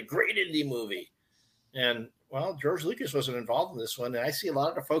 we're going to get a great Indy movie. And, well, George Lucas wasn't involved in this one, and I see a lot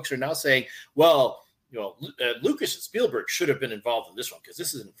of the folks are now saying, well, Lucas and Spielberg should have been involved in this one, because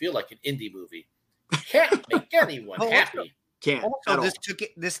this doesn't feel like an Indy movie. Can't make anyone happy. Can't. Also,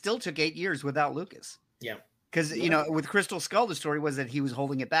 this still took 8 years without Lucas. Yeah. Because, with Crystal Skull, the story was that he was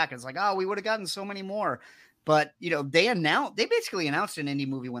holding it back. It's like, oh, we would have gotten so many more. But, they basically announced an Indy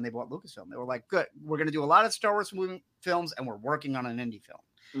movie when they bought Lucasfilm. They were like, good, we're going to do a lot of Star Wars films, and we're working on an Indy film.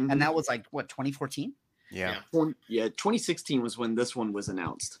 Mm-hmm. And that was like, 2014? Yeah. 2016 was when this one was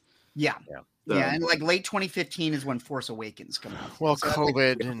announced. Yeah. And like late 2015 is when Force Awakens came out. Well, so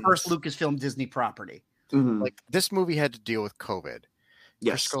COVID. and first Lucasfilm Disney property. Mm-hmm. Like, this movie had to deal with COVID.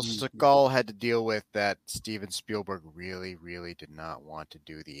 Yes. Crystal Skull had to deal with that Steven Spielberg really, really did not want to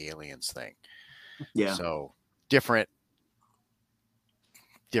do the aliens thing. Yeah. So differences.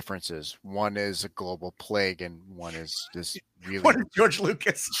 One is a global plague, and one is just really. What is George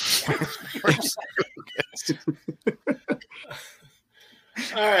Lucas?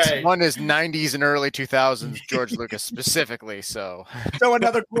 All right. One is 90s and early 2000s George Lucas specifically. So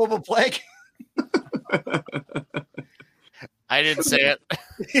another global plague. I didn't say it.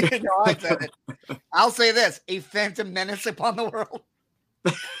 No, I said it. I'll say this: a Phantom Menace upon the world.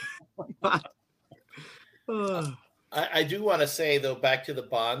 I do want to say, though, back to the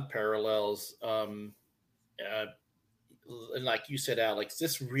Bond parallels, and like you said, Alex,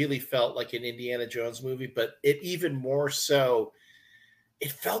 this really felt like an Indiana Jones movie, but it even more so,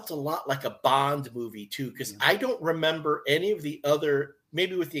 it felt a lot like a Bond movie too, because I don't remember any of the other,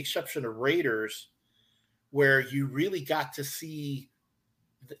 maybe with the exception of Raiders, where you really got to see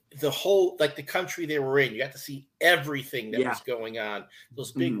the whole, like the country they were in. You got to see everything that was going on.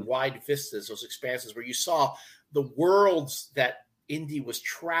 Those big wide vistas, those expanses where you saw the worlds that Indy was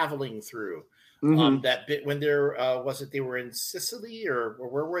traveling through. That bit when there they were in Sicily or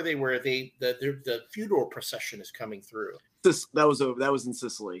where were they? Where the funeral procession is coming through. That was in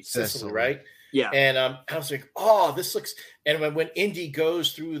Sicily. Sicily, right? Yeah. And I was like, oh, this looks. And when Indy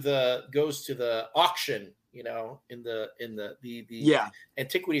goes to the auction, in the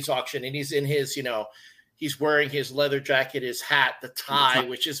antiquities auction, and he's in his, he's wearing his leather jacket, his hat, the tie,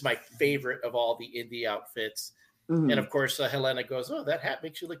 which is my favorite of all the Indy outfits. And of course, Helena goes, "Oh, that hat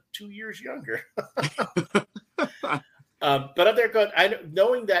makes you look 2 years younger." But up there,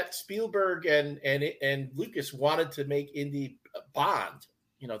 knowing that Spielberg and Lucas wanted to make Indy Bond,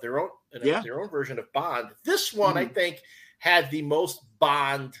 their own version of Bond. This one, I think, had the most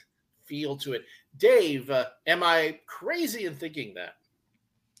Bond feel to it. Dave, am I crazy in thinking that?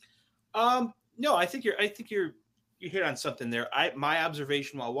 No, I think you hit on something there. My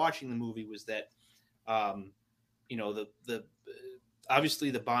observation while watching the movie was that, the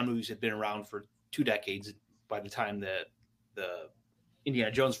obviously the Bond movies had been around for 2 decades by the time the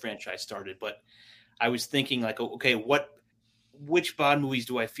Indiana Jones franchise started. But I was thinking like, okay, which Bond movies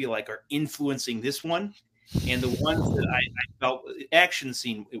do I feel like are influencing this one? And the ones that I felt action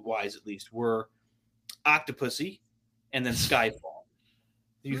scene wise, at least, were Octopussy and then Skyfall.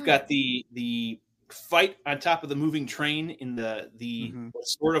 You've got the fight on top of the moving train in the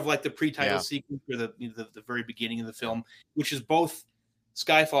sort of like the pre-title sequence or the very beginning of the film, which is both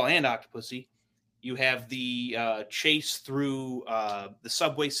Skyfall and Octopussy. You have the chase through the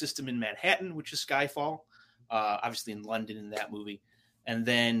subway system in Manhattan, which is Skyfall, obviously in London in that movie. And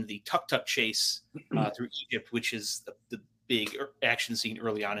then the tuk-tuk chase through Egypt, which is the big action scene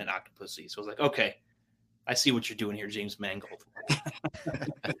early on in Octopussy. So I was like, okay, I see what you're doing here, James Mangold.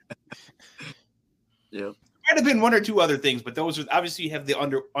 Yeah. Might have been one or two other things, but those are obviously you have the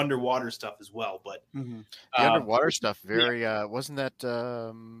underwater stuff as well. But the underwater stuff, very wasn't that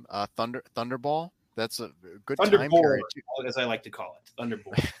Thunderball? That's a good time period, as I like to call it,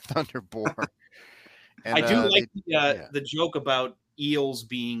 Thunderball. Thunderball. And, I do like the joke about eels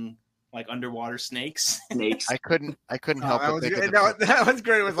being like underwater snakes. I couldn't help but think that was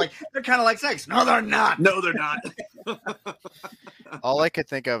great. It was like they're kind of like snakes. No, they're not. No, they're not. All I could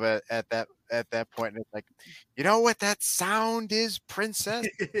think of at that point is like, you know what that sound is, princess?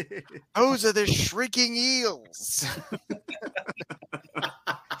 Those are the shrieking eels.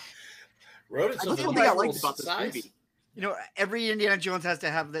 Wrote That's one thing I liked about this movie. You know, every Indiana Jones has to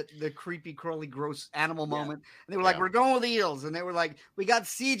have the creepy, curly, gross animal moment. And they were like, we're going with eels. And they were like, we got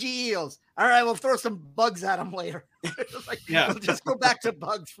CG eels. All right, we'll throw some bugs at them later. Like, we'll just go back to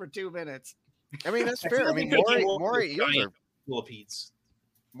bugs for 2 minutes. I mean, that's fair. I mean,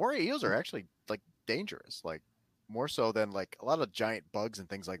 more eels are actually like dangerous. Like more so than like a lot of giant bugs and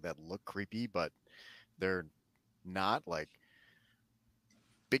things like that look creepy, but they're not. Like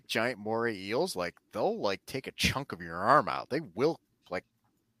big giant moray eels, like they'll like take a chunk of your arm out. They will like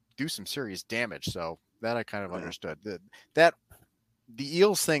do some serious damage. So that I kind of understood. The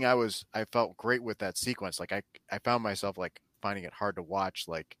eels thing, I felt great with that sequence. Like I found myself like finding it hard to watch,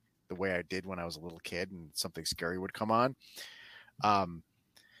 like the way I did when I was a little kid and something scary would come on.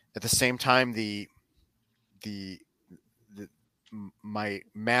 At the same time, my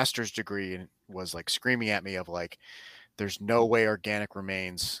master's degree was like screaming at me of like, there's no way organic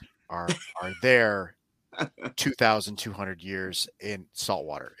remains are there 2,200 years in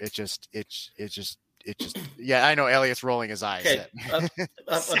saltwater. It just yeah, I know Elliott's rolling his eyes. Okay.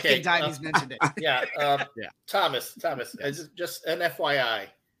 Second time he's mentioned it. Yeah. Thomas, just an FYI,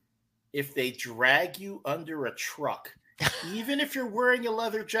 if they drag you under a truck, even if you're wearing a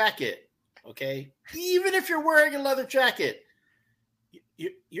leather jacket, okay, even if you're wearing a leather jacket,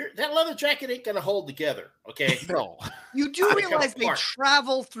 that leather jacket ain't gonna hold together, okay? No. You do realize they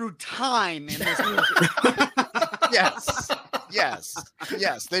travel through time in this movie. Yes,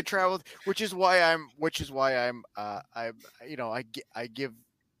 they traveled, which is why I'm I give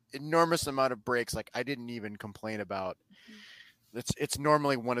enormous amount of breaks. Like I didn't even complain about. It's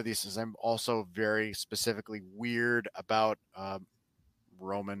normally one of these things. I'm also very specifically weird about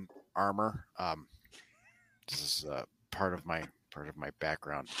Roman armor. This is part of my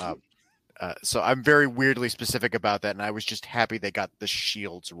background. So I'm very weirdly specific about that, and I was just happy they got the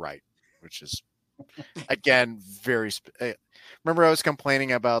shields right, which is again very. Remember, I was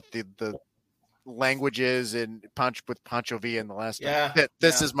complaining about the languages and with Pancho V in the last time.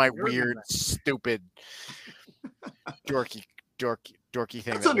 This is my weird, stupid, dorky thing.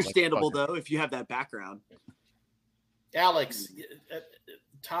 That's understandable though if you have that background. Alex,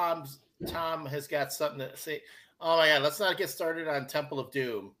 Tom has got something to say. Oh my God, let's not get started on Temple of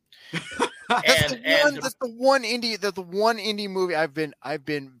Doom. That's the one indie movie I've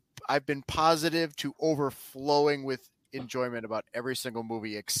been positive to overflowing with enjoyment about every single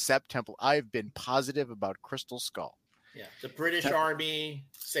movie except Temple. I've been positive about Crystal Skull. Yeah, the British Army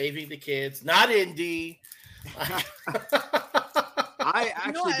saving the kids, not Indy. I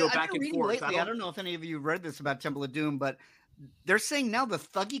actually go back and forth. Lately, I don't know if any of you read this about Temple of Doom, but they're saying now the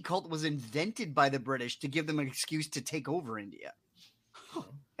Thuggee cult was invented by the British to give them an excuse to take over India.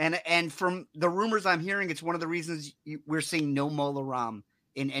 And from the rumors I'm hearing, it's one of the reasons we're seeing no Mola Ram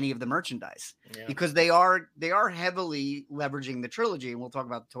in any of the merchandise, because they are heavily leveraging the trilogy, and we'll talk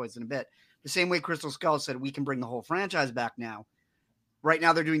about the toys in a bit. The same way Crystal Skull said we can bring the whole franchise back now. Right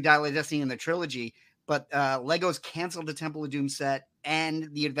now they're doing Dial of Destiny in the trilogy, but Lego's canceled the Temple of Doom set and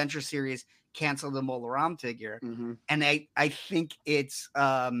the Adventure series canceled the Mola Ram figure. Mm-hmm. And I think it's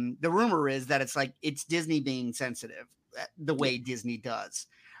the rumor is that it's Disney being sensitive the way Disney does.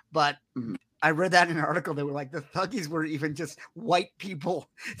 But I read that in an article. They were like, the Thuggies were even just white people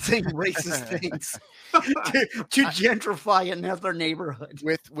saying racist things to gentrify another neighborhood.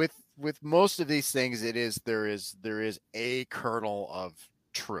 With most of these things, there is a kernel of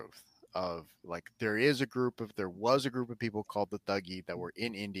truth. Of like there was a group of people called the Thuggee that were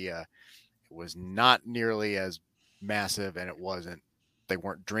in India. It was not nearly as massive, and they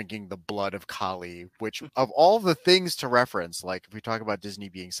weren't drinking the blood of Kali, which of all the things to reference, like if we talk about Disney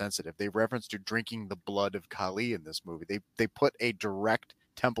being sensitive, they reference to drinking the blood of Kali in this movie. They put a direct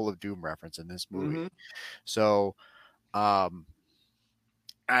Temple of Doom reference in this movie. Mm-hmm. So, I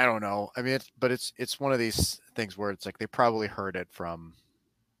don't know. I mean, it's one of these things where it's like they probably heard it from.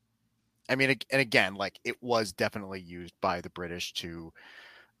 I mean, and again, like it was definitely used by the British to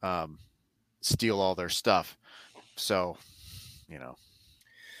steal all their stuff. So, you know.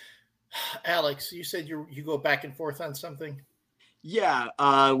 Alex, you said you go back and forth on something. Yeah,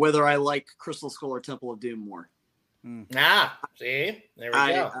 whether I like Crystal Skull or Temple of Doom more. See, there we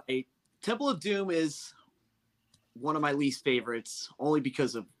go. Temple of Doom is one of my least favorites, only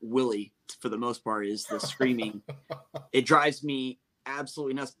because of Willie. For the most part, is the screaming. It drives me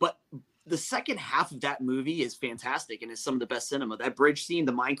absolutely nuts. But the second half of that movie is fantastic, and is some of the best cinema. That bridge scene,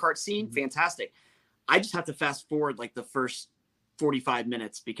 the minecart scene, fantastic. I just have to fast forward like the first 45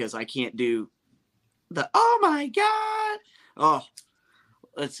 minutes because I can't do the oh my god. Oh,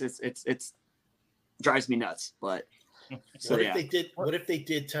 it's drives me nuts. But so what if they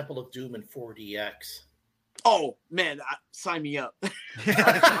did Temple of Doom in 4DX? Oh man, sign me up.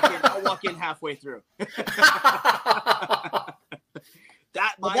 I'll walk in halfway through.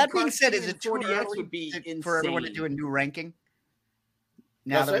 That being said, is it too 4DX early would be for everyone to do a new ranking?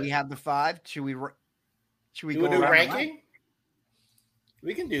 Now that we have the 5, should we do go a new ranking? Line?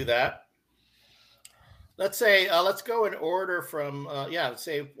 We can do that. Let's say let's go in order from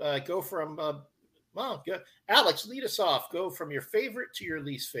go from good. Alex, lead us off. Go from your favorite to your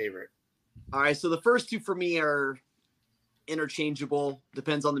least favorite. All right, so the first two for me are interchangeable.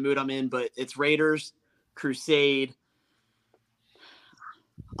 Depends on the mood I'm in, but it's Raiders, Crusade.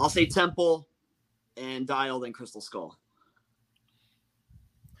 I'll say Temple, and Dial, then Crystal Skull.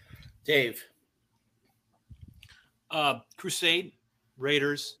 Dave. Crusade,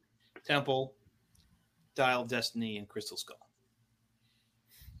 Raiders, Temple, Dial of Destiny, and Crystal Skull.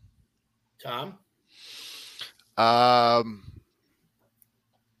 Tom?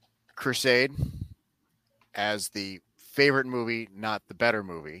 Crusade as the favorite movie, not the better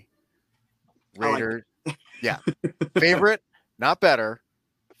movie. Raiders, yeah. Favorite, not better.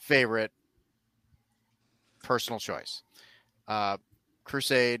 Favorite, personal choice.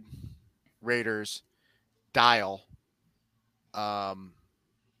 Crusade, Raiders, Dial. I'd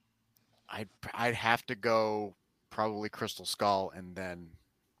have to go probably Crystal Skull and then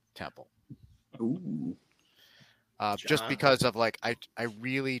Temple. Ooh. Just because of like I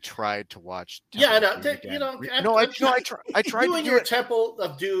really tried to watch. Temple I tried. You and your Temple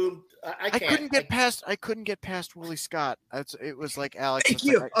of Doom. I couldn't get past. I couldn't get past Willie Scott. It was like Alex. Thank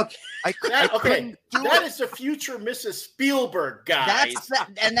you. Like, I couldn't do that it. is the future Mrs. Spielberg, guys.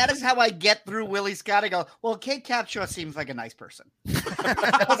 That is how I get through Willie Scott. I go, well, Kate Capshaw seems like a nice person.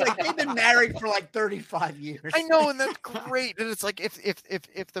 I was like, they've been married for like 35 years. I know, and that's great. And it's like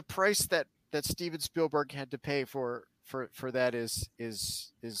if the price that Steven Spielberg had to pay for that is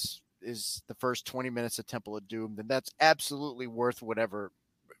the first 20 minutes of Temple of Doom, then that's absolutely worth whatever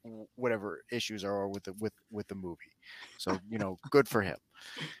issues are with the movie. So, good for him.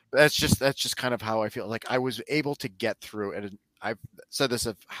 That's just kind of how I feel. Like I was able to get through it. And I've said this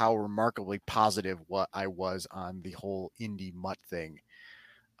of how remarkably positive what I was on the whole Indy mutt thing.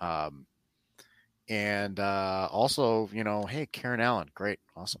 And also, hey, Karen Allen, great.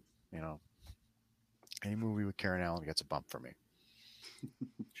 Awesome. Any movie with Karen Allen gets a bump for me.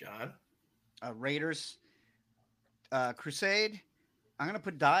 John? Raiders, Crusade. I'm going to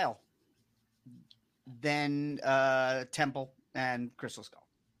put Dial. Then Temple and Crystal Skull.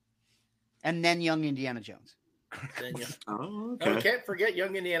 And then Young Indiana Jones. Oh, okay. We can't forget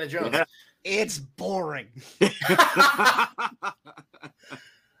Young Indiana Jones. Yeah. It's boring.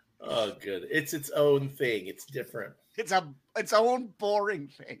 Oh, good. It's its own thing. It's different. It's its own boring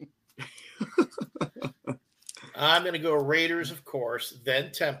thing. I'm going to go Raiders, of course,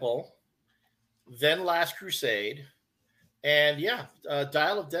 then Temple, then Last Crusade, and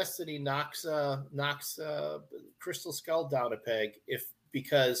Dial of Destiny knocks Crystal Skull down a peg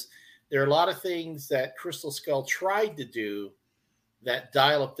because there are a lot of things that Crystal Skull tried to do that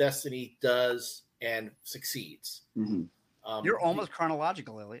Dial of Destiny does and succeeds. Mm-hmm. You're almost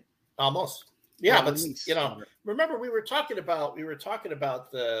chronological, Elliott. Almost. Yeah, but remember we were talking about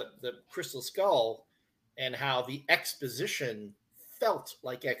the Crystal Skull and how the exposition felt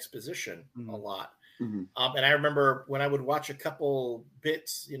like exposition a lot. Mm-hmm. And I remember when I would watch a couple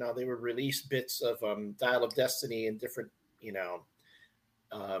bits, they would release bits of Dial of Destiny in different,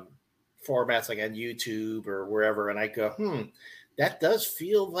 formats like on YouTube or wherever, and I go, that does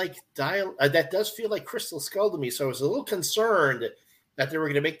feel like Crystal Skull to me. So I was a little concerned that they were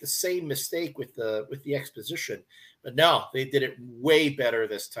going to make the same mistake with the exposition, but no, they did it way better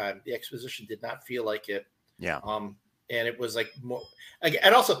this time. The exposition did not feel like it. Yeah. and it was like more.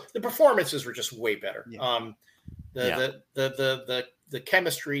 And also the performances were just way better. Yeah. The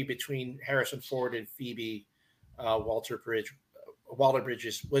chemistry between Harrison Ford and Phoebe Walter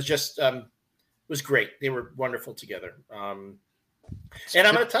Bridges was just was great. They were wonderful together. And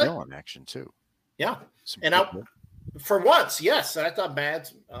I'm going to tell you, action too. Yeah, Some and for once, yes, I thought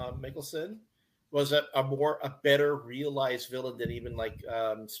Mads Mikkelsen was a better realized villain than even like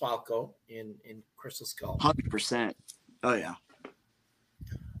Svalko in Crystal Skull. 100%. Oh yeah.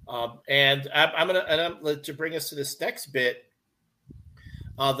 And I'm gonna to bring us to this next bit.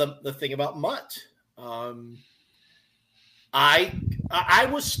 The thing about Mutt. I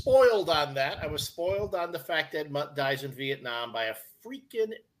was spoiled on that. I was spoiled on the fact that Mutt dies in Vietnam by a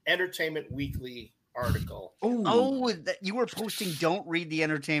freaking Entertainment Weekly article. Oh, you were posting. Don't read the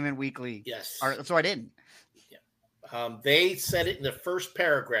Entertainment Weekly. Yes. So I didn't. Yeah. They said it in the first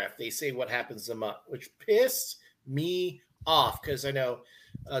paragraph. They say what happens to Mutt, which pissed me off because I know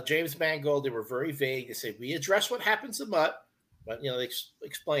James Mangold. They were very vague. They say we address what happens to Mutt, but they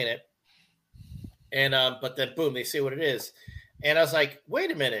explain it. And but then boom, they say what it is, and I was like,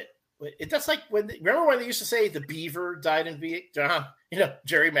 wait a minute. That's like remember when they used to say the beaver died in Vietnam?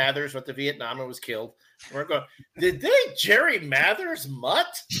 Jerry Mathers went to Vietnam and was killed. We're going, did they Jerry Mathers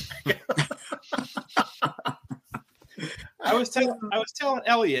Mutt? I was telling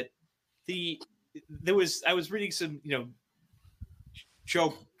Elliott I was reading some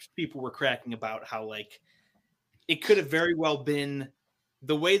joke people were cracking about how like it could have very well been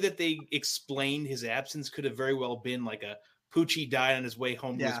the way that they explained his absence could have very well been like a Poochie died on his way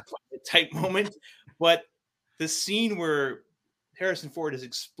home to his planet type moment. But the scene where Harrison Ford is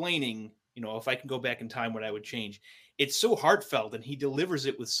explaining, if I can go back in time, what I would change. It's so heartfelt and he delivers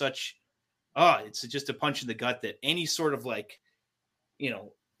it with such, it's just a punch in the gut that any sort of like,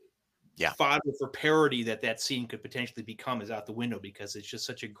 fodder for parody that scene could potentially become is out the window because it's just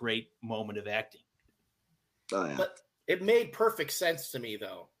such a great moment of acting. Oh, yeah. But it made perfect sense to me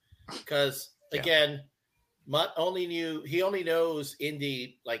though, because again, Mutt only knows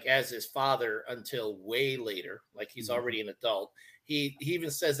Indy like as his father until way later. Like he's already an adult. He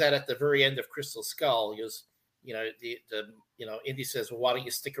even says that at the very end of Crystal Skull. He goes, Indy says, well, why don't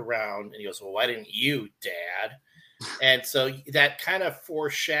you stick around? And he goes, well, why didn't you, Dad? And so that kind of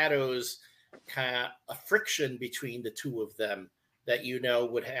foreshadows kind of a friction between the two of them that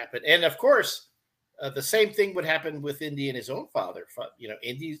would happen. And of course, the same thing would happen with Indy and his own father.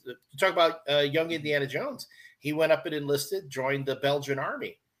 Indy, talk about young Indiana Jones. He went up and enlisted, joined the Belgian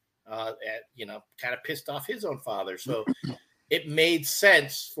army, kind of pissed off his own father. So it made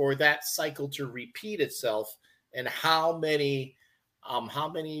sense for that cycle to repeat itself. And how many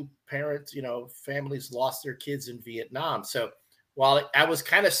parents, families lost their kids in Vietnam. So while I was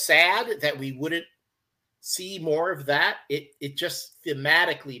kind of sad that we wouldn't see more of that, it just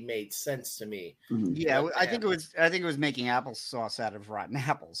thematically made sense to me. Yeah, I think it was making applesauce out of rotten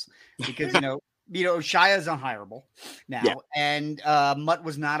apples because Shia's unhireable now, and Mutt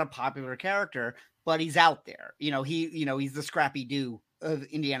was not a popular character, but he's out there. He's the Scrappy Doo of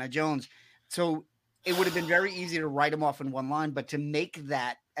Indiana Jones, so it would have been very easy to write him off in one line, but to make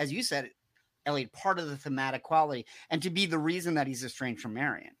that, as you said, Elliott, part of the thematic quality, and to be the reason that he's estranged from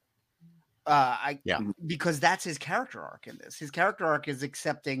Marion. Because that's his character arc in this. His character arc is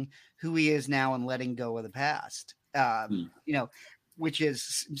accepting who he is now and letting go of the past. Which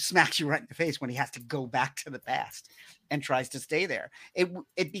is smacks you right in the face when he has to go back to the past and tries to stay there.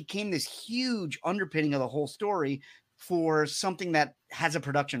 It became this huge underpinning of the whole story for something that has a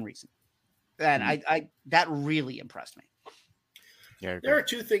production reason, and I that really impressed me. Yeah, there are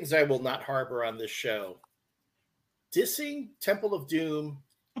two things I will not harbor on this show: dissing Temple of Doom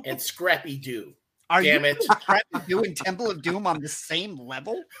and Scrappy Doo. Damn it. Scrappy Doo and Temple of Doom on the same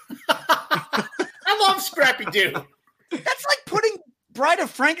level? I love Scrappy Doo. That's like putting Bride of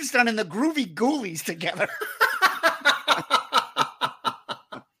Frankenstein and the Groovy Ghoulies together.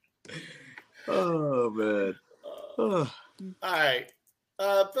 Oh, man. All right.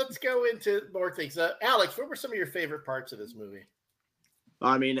 Let's go into more things. Alex, what were some of your favorite parts of this movie?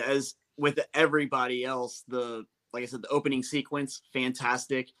 I mean, as with everybody else, like I said, the opening sequence,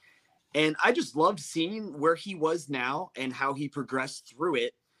 fantastic. And I just loved seeing where he was now and how he progressed through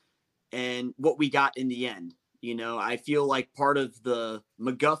it and what we got in the end. I feel like part of the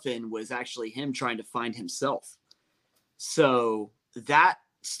MacGuffin was actually him trying to find himself. So that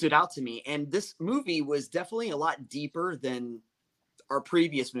stood out to me. And this movie was definitely a lot deeper than our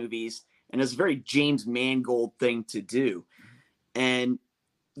previous movies. And it's a very James Mangold thing to do. And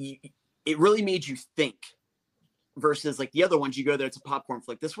it really made you think versus like the other ones, you go there, it's a popcorn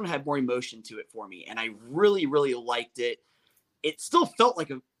flick. This one had more emotion to it for me, and I really, really liked it. It still felt like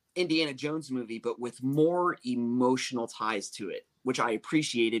a Indiana Jones movie, but with more emotional ties to it, which I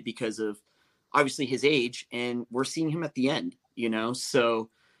appreciated because of obviously his age, and we're seeing him at the end, you know? So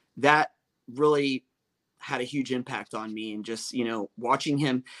that really had a huge impact on me. And just, you know, watching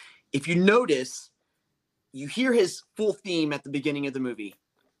him, if you notice, you hear his full theme at the beginning of the movie.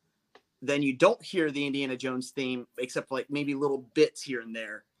 Then you don't hear the Indiana Jones theme, except for like maybe little bits here and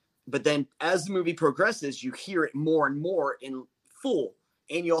there. But then as the movie progresses, you hear it more and more in full.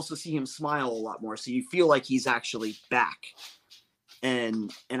 And you also see him smile a lot more. So you feel like he's actually back.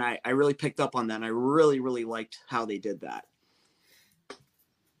 And I really picked up on that. And I really, really liked how they did that.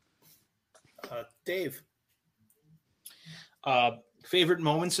 Dave. Favorite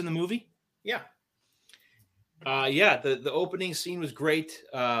moments in the movie? Yeah. The opening scene was great.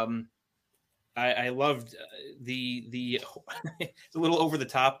 I loved the it's a little over the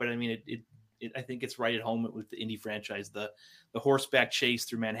top, but I mean it I think it's right at home with the Indy franchise. The horseback chase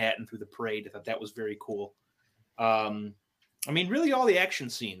through Manhattan through the parade, I thought that was very cool. I mean, really all the action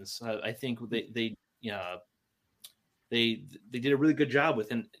scenes, I think they did a really good job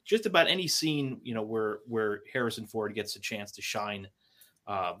with, and just about any scene, you know, where Harrison Ford gets a chance to shine,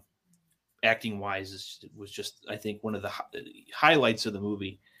 acting wise, was just, I think, one of the highlights of the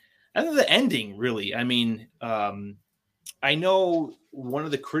movie. And then the ending, really. I mean, I know one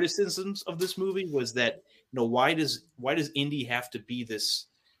of the criticisms of this movie was that, you know, why does Indy have to be this?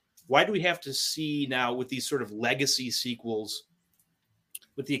 Why do we have to see now with these sort of legacy sequels,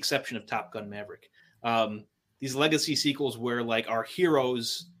 with the exception of Top Gun Maverick, these legacy sequels where like our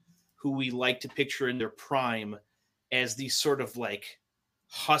heroes who we like to picture in their prime as these sort of like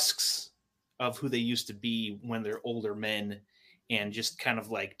husks of who they used to be when they're older men and just kind of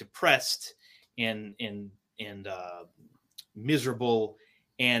like depressed and miserable.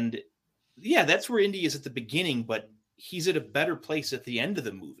 And yeah, that's where Indy is at the beginning, but he's at a better place at the end of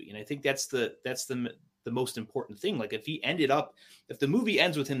the movie. And I think that's the most important thing. Like if the movie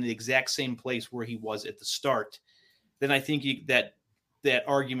ends with him in the exact same place where he was at the start, then I think that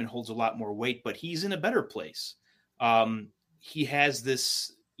argument holds a lot more weight, but he's in a better place. He has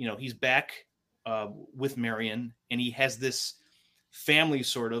this, you know, he's back with Marion, and he has this family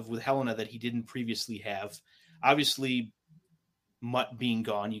sort of with Helena that he didn't previously have. Obviously, Mutt being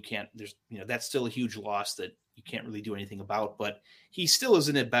gone, that's still a huge loss that you can't really do anything about, but he still is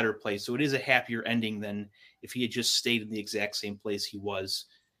in a better place. So it is a happier ending than if he had just stayed in the exact same place he was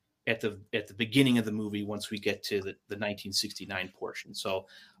at the beginning of the movie once we get to the 1969 portion. So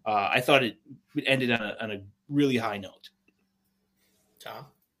I thought it ended on a really high note. Tom?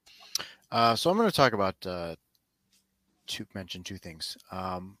 So I'm going to talk about mention two things.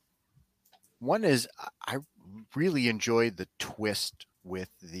 One is I really enjoyed the twist with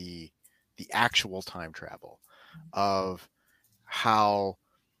the actual time travel of how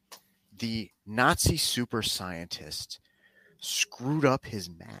the Nazi super scientist screwed up his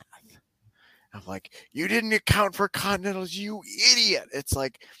math. I'm like, you didn't account for continentals, you idiot. It's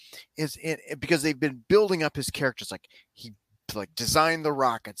like, because they've been building up his characters. Like he designed the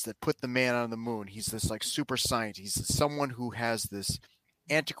rockets that put the man on the moon. He's this like super scientist. He's someone who has this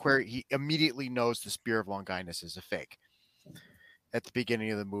antiquary. He immediately knows the Spear of Longinus is a fake at the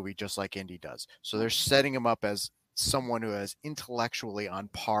beginning of the movie, just like Indy does. So they're setting him up as someone who is intellectually on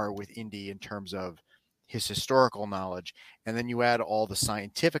par with Indy in terms of his historical knowledge. And then you add all the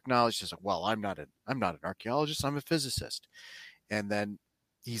scientific knowledge. Just like, well, I'm not an archaeologist. I'm a physicist. And then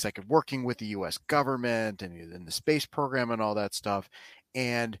he's like working with the U.S. government and in the space program and all that stuff.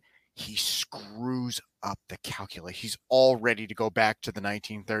 And he screws up the calculus. He's all ready to go back to the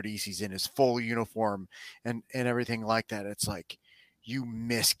 1930s. He's in his full uniform and everything like that. It's like, you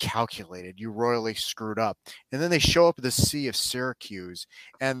miscalculated. You royally screwed up. And then they show up at the Sea of Syracuse,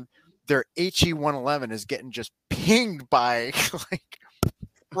 and their HE-111 is getting just pinged by like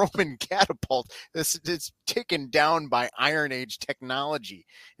Roman catapult. It's taken down by Iron Age technology.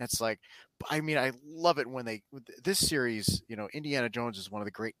 And it's like, I mean, I love it when this series, you know, Indiana Jones is one of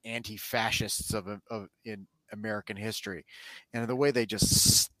the great anti-fascists in American history. And the way they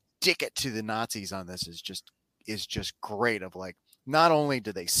just stick it to the Nazis on this is just great. Of like, not only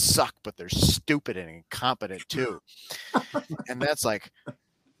do they suck, but they're stupid and incompetent too. And that's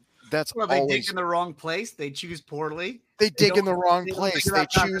well, they dig in the wrong place. They choose poorly. They dig in the wrong place. They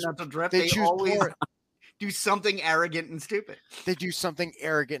choose always do something arrogant and stupid. They do something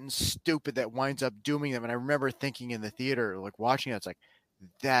arrogant and stupid that winds up dooming them. And I remember thinking in the theater, like watching it, it's like,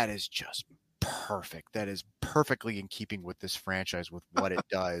 that is just perfect. That is perfectly in keeping with this franchise, with what it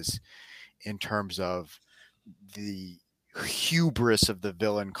does in terms of the hubris of the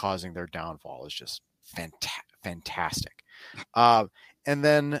villain causing their downfall is just fantastic. And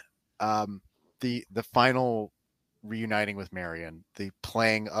then the final reuniting with Marion, the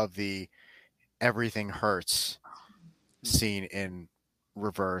playing of the Everything Hurts scene in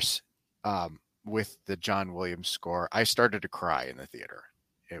reverse, with the John Williams score. I started to cry in the theater.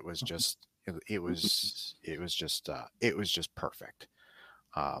 It was just perfect.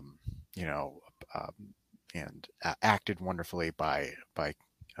 And acted wonderfully by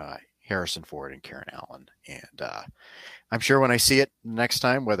Harrison Ford and Karen Allen. And I'm sure when I see it next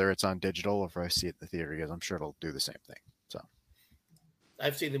time, whether it's on digital or if I see it in the theater again, I'm sure it'll do the same thing. So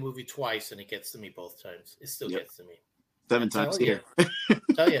I've seen the movie twice, and it gets to me both times. It still gets to me. 7 times here.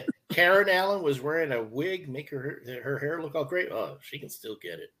 Tell you, Karen Allen was wearing a wig, make her hair look all great. Oh, she can still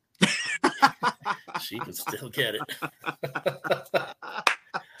get it. She can still get it.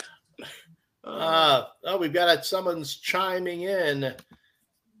 We've got someone's chiming in.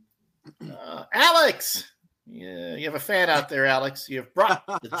 Alex, yeah, you have a fan out there, Alex. You have brought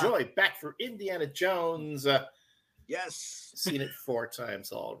the joy back for Indiana Jones. Yes, seen it 4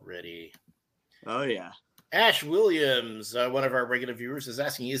 times already. Oh yeah. Ash Williams, one of our regular viewers, is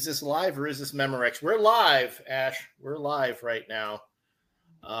asking, is this live or is this Memorex? We're live, Ash. We're live right now.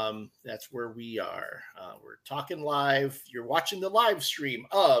 That's where we are. We're talking live. You're watching the live stream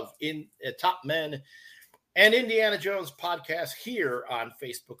of Top Men and Indiana Jones podcast here on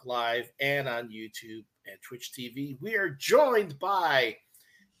Facebook Live and on YouTube and Twitch TV. We are joined by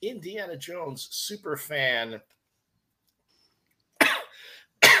Indiana Jones super fan.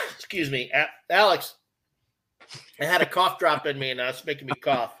 Excuse me, Alex. I had a cough drop in me, and it's making me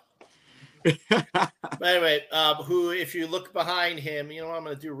cough. But anyway, who, if you look behind him, you know what I'm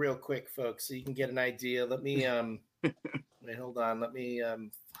going to do real quick, folks, so you can get an idea. Let me, wait, hold on. Let me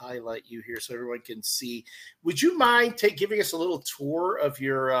highlight you here so everyone can see. Would you mind giving us a little tour of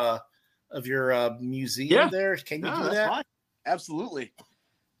your museum there? Can you do that? Fine. Absolutely.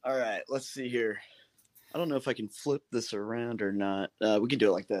 All right, let's see here. I don't know if I can flip this around or not. We can do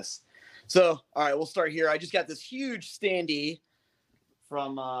it like this. So, all right, we'll start here. I just got this huge standee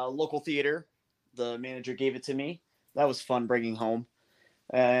from local theater. The manager gave it to me. That was fun bringing home.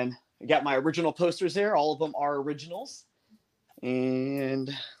 And I got my original posters there. All of them are originals.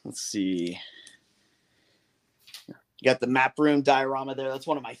 And let's see. You got the map room diorama there. That's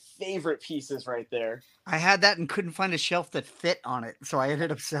one of my favorite pieces right there. I had that and couldn't find a shelf that fit on it, so I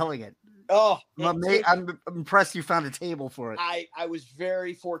ended up selling it. Oh, I'm impressed you found a table for it. I was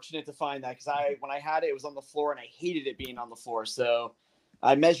very fortunate to find that because when I had it, it was on the floor and I hated it being on the floor. So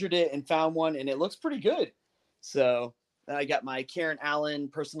I measured it and found one, and it looks pretty good. So I got my Karen Allen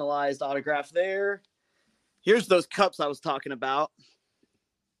personalized autograph there. Here's those cups I was talking about.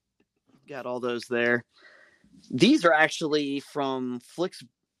 Got all those there. These are actually from Flick's.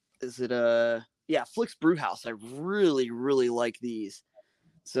 Flick's Brewhouse. I really, really like these.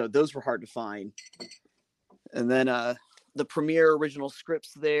 So those were hard to find. And then the premiere original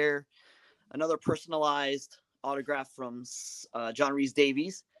scripts there. Another personalized autograph from John Rhys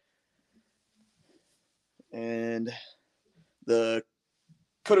Davies. And the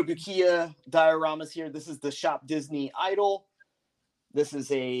Kotobukiya dioramas here. This is the Shop Disney Idol. This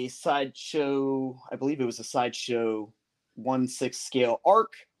is a sideshow. I believe it was a sideshow 1/6 scale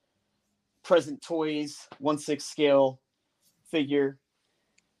arc. Present Toys 1/6 scale figure.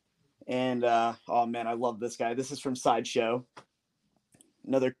 And, oh man, I love this guy. This is from Sideshow.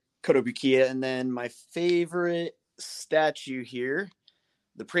 Another Kotobukiya. And then my favorite statue here,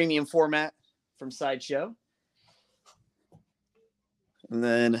 the premium format from Sideshow. And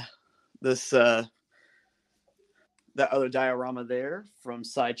then this, that other diorama there from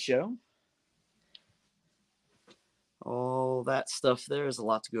Sideshow. All that stuff there is a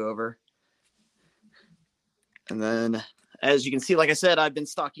lot to go over. And then, as you can see, like I said, I've been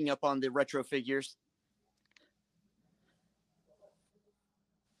stocking up on the retro figures.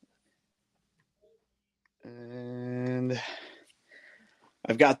 And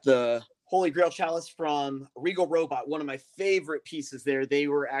I've got the Holy Grail Chalice from Regal Robot, one of my favorite pieces there. They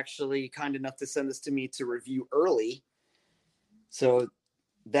were actually kind enough to send this to me to review early. So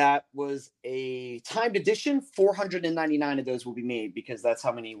that was a timed edition. 499 of those will be made because that's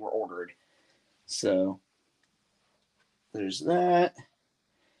how many were ordered. So there's that.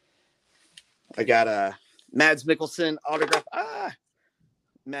 I got a Mads Mikkelsen autograph.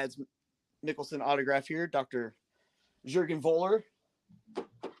 Mads Mikkelsen autograph here. Dr. Jürgen Voller.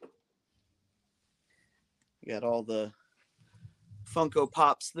 Got all the Funko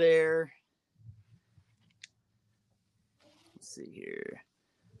Pops there. Let's see here.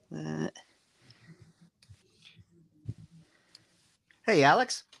 That. Hey,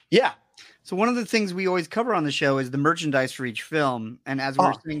 Alex. Yeah. So one of the things we always cover on the show is the merchandise for each film. And as we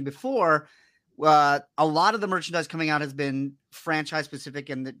were saying before, a lot of the merchandise coming out has been franchise specific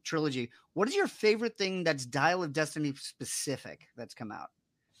in the trilogy. What is your favorite thing that's Dial of Destiny specific that's come out?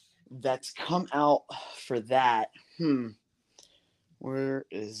 That's come out for that. Where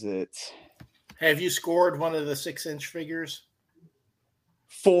is it? Have you scored one of the 6-inch figures?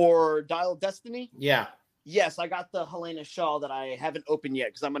 For Dial of Destiny? Yeah. Yes, I got the Helena Shaw that I haven't opened yet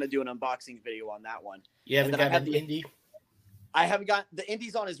because I'm going to do an unboxing video on that one. You haven't got the Indy? I haven't got the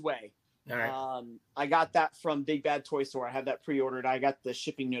Indy's on his way. All right. I got that from Big Bad Toy Store. I have that pre-ordered. I got the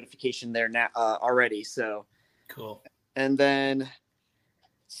shipping notification there now already. So cool. And then,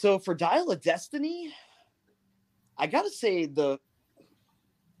 so for Dial of Destiny, I got to say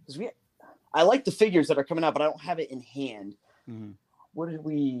I like the figures that are coming out, but I don't have it in hand. Mm-hmm. What have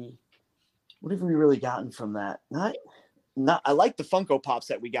we really gotten from that? Not. I like the Funko Pops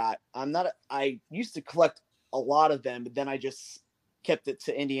that we got. I used to collect a lot of them, but then I just kept it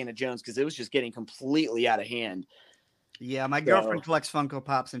to Indiana Jones because it was just getting completely out of hand. Yeah, my girlfriend collects Funko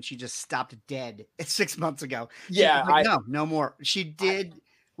Pops, and she just stopped dead 6 months ago. Yeah, like, no more. She did.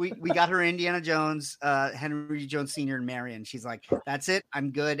 We got her Indiana Jones, Henry Jones Sr. and Marion. She's like, that's it. I'm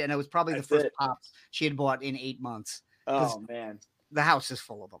good. And it was probably the first Pops she had bought in 8 months. Oh, man. The house is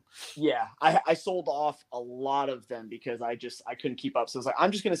full of them. Yeah, I sold off a lot of them because I couldn't keep up. So I was like,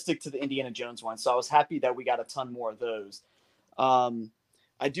 I'm just going to stick to the Indiana Jones one. So I was happy that we got a ton more of those.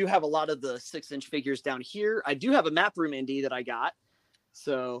 I do have a lot of the 6-inch figures down here. I do have a Map Room Indy that I got.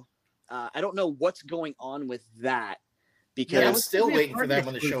 So I don't know what's going on with that. Because I'm still waiting for that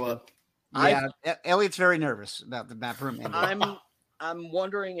one to show up. Yeah, Elliott's very nervous about the Map Room Indy. I'm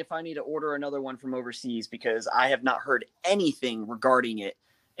wondering if I need to order another one from overseas because I have not heard anything regarding it,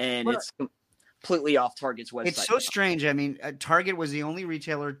 and it's completely off Target's website. It's so strange. I mean, Target was the only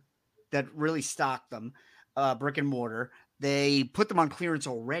retailer that really stocked them, brick and mortar. They put them on clearance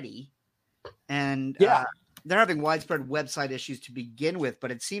already, and they're having widespread website issues to begin with. But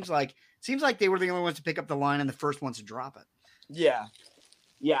it seems like they were the only ones to pick up the line and the first ones to drop it.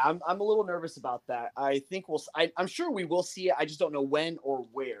 Yeah, I'm a little nervous about that. I think I'm sure we will see it. I just don't know when or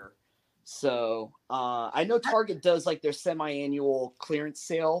where. So I know Target does like their semi-annual clearance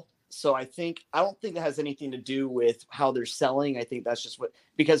sale. So I don't think that has anything to do with how they're selling. I think that's just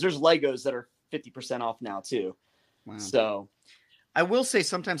because there's Legos that are 50% off now too. Wow. So I will say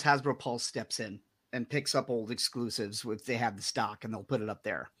sometimes Hasbro Pulse steps in and picks up old exclusives if they have the stock and they'll put it up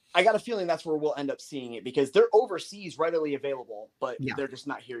there. I got a feeling that's where we'll end up seeing it because they're overseas readily available, but they're just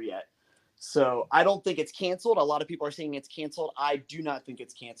not here yet. So I don't think it's canceled. A lot of people are saying it's canceled. I do not think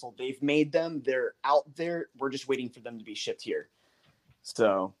it's canceled. They've made them. They're out there. We're just waiting for them to be shipped here.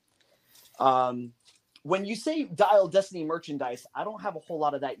 So when you say Dial Destiny merchandise, I don't have a whole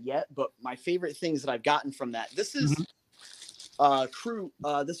lot of that yet, but my favorite things that I've gotten from that, this is crew.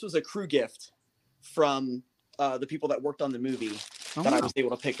 This was a crew gift from the people that worked on the movie that I was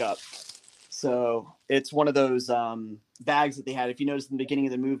able to pick up. So it's one of those bags that they had. If you notice in the beginning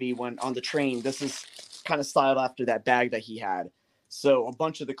of the movie when on the train, this is kind of styled after that bag that he had. So a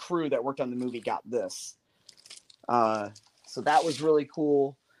bunch of the crew that worked on the movie got this. So that was really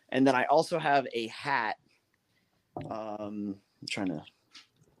cool. And then I also have a hat. I'm trying to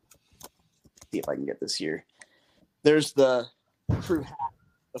see if I can get this here. There's the crew hat.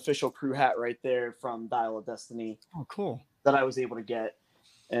 Official crew hat right there from Dial of Destiny. Oh, cool. That I was able to get.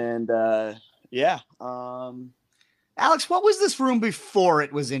 And Alex, what was this room before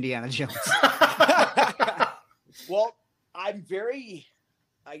it was Indiana Jones? Well, I'm very,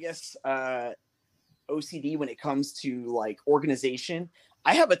 I guess, OCD when it comes to like organization.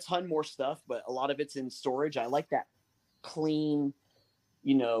 I have a ton more stuff, but a lot of it's in storage. I like that clean,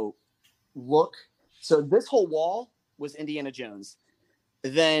 look. So this whole wall was Indiana Jones.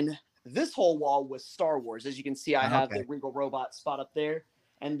 Then this whole wall was Star Wars. As you can see, I have the Regal Robot spot up there.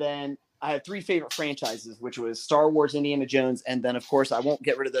 And then I have 3 favorite franchises, which was Star Wars, Indiana Jones, and then, of course, I won't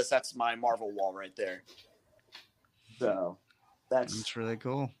get rid of this. That's my Marvel wall right there. So that's really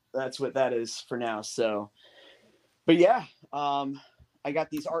cool. That's what that is for now. So, but yeah, I got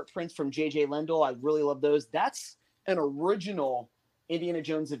these art prints from J.J. Lendl. I really love those. That's an original Indiana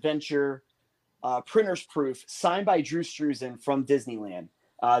Jones Adventure printer's proof signed by Drew Struzan from Disneyland.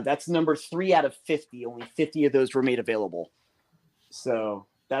 That's number 3 out of 50. Only 50 of those were made available. So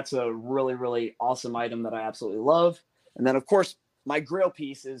that's a really, really awesome item that I absolutely love. And then, of course, my grail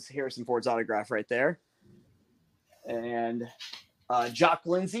piece is Harrison Ford's autograph right there. And Jock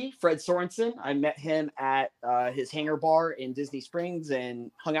Lindsay, Fred Sorensen, I met him at his hangar bar in Disney Springs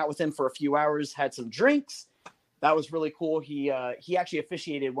and hung out with him for a few hours, had some drinks. that was really cool. He actually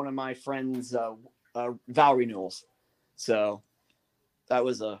officiated one of my friends' vow renewals, so that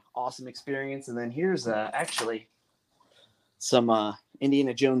was a awesome experience. And then here's actually some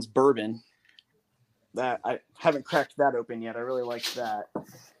Indiana Jones bourbon that I haven't cracked that open yet. I really like that.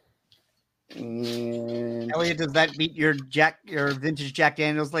 And Elliot, does that beat your vintage Jack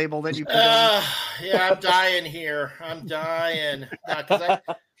Daniels label that you put on? Yeah, I'm dying here. I'm dying. Because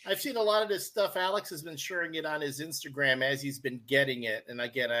I've seen a lot of this stuff. Alex has been sharing it on his Instagram as he's been getting it. And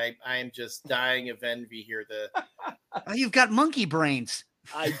again, I'm just dying of envy here. Oh, you've got monkey brains.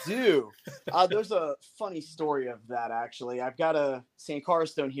 I do. There's a funny story of that, actually. I've got a St.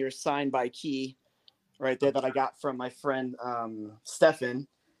 Carstone here signed by Key right there that I got from my friend Stefan.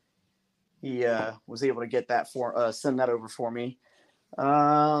 He was able to get that send that over for me.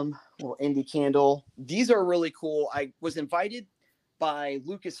 Little Indy candle. These are really cool. I was invited by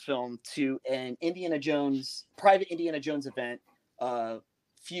Lucasfilm to an private Indiana Jones event a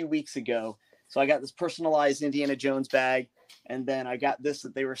few weeks ago. So I got this personalized Indiana Jones bag, and then I got this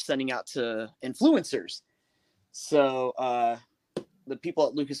that they were sending out to influencers. So the people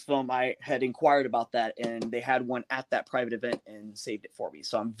at Lucasfilm, I had inquired about that, and they had one at that private event and saved it for me.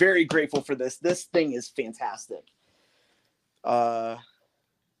 So I'm very grateful for this. This thing is fantastic. Let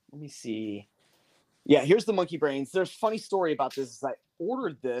me see. Yeah, here's the monkey brains. There's a funny story about this. Is I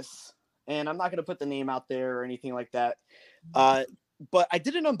ordered this, and I'm not going to put the name out there or anything like that. But I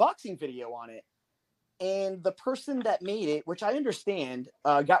did an unboxing video on it, and the person that made it, which I understand,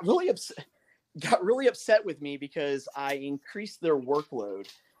 got really upset with me because I increased their workload.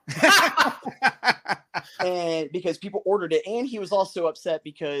 And because people ordered it, and he was also upset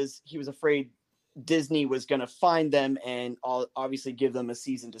because he was afraid Disney was going to find them and obviously give them a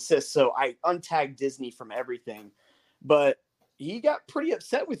cease and desist. So I untagged Disney from everything, but he got pretty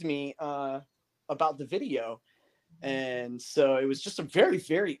upset with me about the video. And so it was just a very,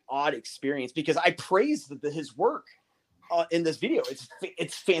 very odd experience because I praised his work in this video.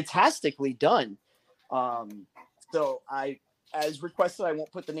 It's fantastically done. So as requested, I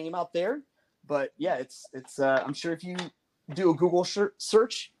won't put the name out there, but yeah, it's I'm sure if you do a Google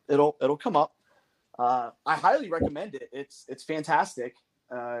search, it'll come up. I highly recommend it. It's fantastic.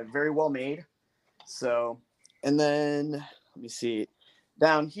 Very well made. So, and then let me see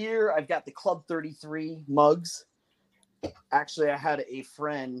down here, I've got the Club 33 mugs. Actually, I had a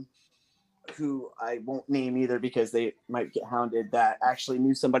friend who I won't name either because they might get hounded that actually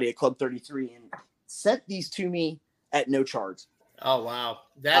knew somebody at Club 33 and sent these to me at no charge. Oh, wow.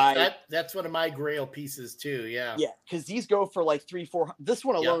 That's one of my grail pieces too. Yeah. Yeah. Cause these go for like $300-$400. This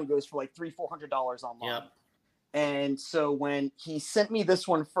one alone goes for like $300-$400 online. Yep. And so when he sent me this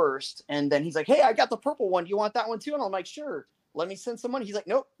one first, and then he's like, "Hey, I got the purple one. Do you want that one too?" And I'm like, "Sure. Let me send some money." He's like,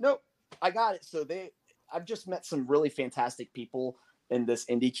 Nope, I got it. So I've just met some really fantastic people in this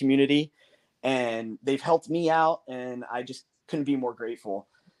indie community, and they've helped me out, and I just couldn't be more grateful.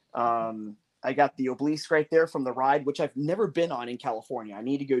 I got the obelisk right there from the ride, which I've never been on in California. I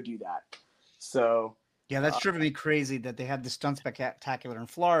need to go do that. So yeah, that's driven me crazy that they have the stunt spectacular in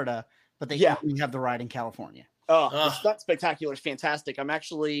Florida, but they only have the ride in California. The stunt spectacular is fantastic. I'm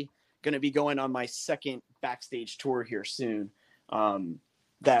actually going to be going on my second backstage tour here soon. How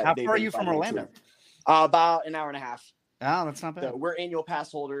far are you from Orlando? About an hour and a half. Oh, that's not bad. So we're annual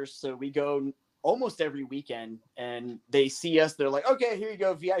pass holders, so we go almost every weekend, and they see us. They're like, "Okay, here you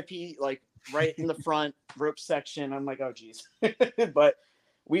go, VIP, like right in the front rope section." I'm like, "Oh, geez," but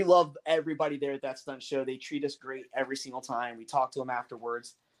we love everybody there at that stunt show. They treat us great every single time. We talk to them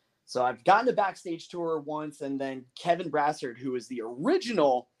afterwards. So I've gotten a backstage tour once, and then Kevin Brassard, who is the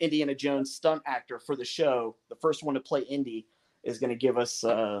original Indiana Jones stunt actor for the show, the first one to play Indy, is going to give us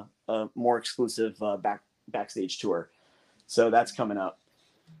a more exclusive backstage tour. So that's coming up.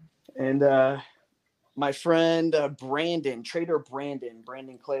 And my friend Trader Brandon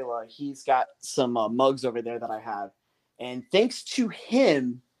Clayla, he's got some mugs over there that I have. And thanks to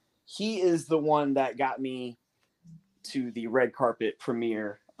him, he is the one that got me to the red carpet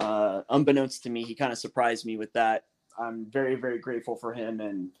premiere. Unbeknownst to me, he kind of surprised me with that. I'm very, very grateful for him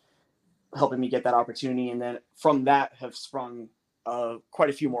and helping me get that opportunity. And then from that have sprung quite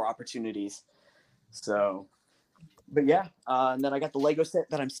a few more opportunities. So, but yeah. And then I got the Lego set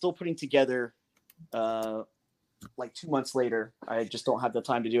that I'm still putting together like 2 months later. I just don't have the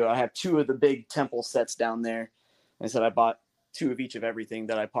time to do it. I have 2 of the big temple sets down there. I said I bought 2 of each of everything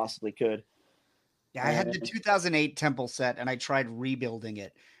that I possibly could. Yeah, I had the 2008 temple set, and I tried rebuilding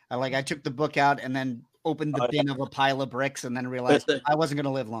it. I took the book out and then opened the bin of a pile of bricks and then realized I wasn't going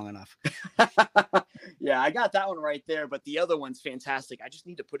to live long enough. Yeah, I got that one right there, but the other one's fantastic. I just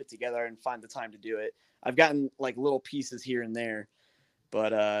need to put it together and find the time to do it. I've gotten like little pieces here and there,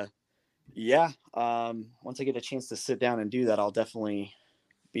 but once I get a chance to sit down and do that, I'll definitely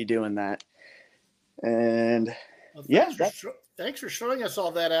be doing that. And thanks for showing us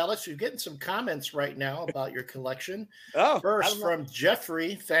all that, Alex. You're getting some comments right now about your collection. First from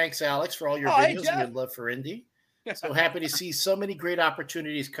Jeffrey. Thanks, Alex, for all your videos and your love for Indy. So happy to see so many great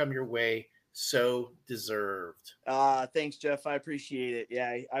opportunities come your way. So deserved. Thanks, Jeff. I appreciate it.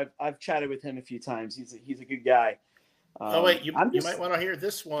 Yeah, I've chatted with him a few times. He's a good guy. You might want to hear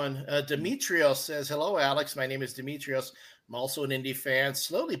this one. Demetrios says, "Hello, Alex. My name is Demetrios. I'm also an Indy fan,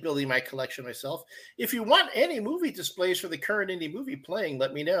 slowly building my collection myself. If you want any movie displays for the current Indy movie playing,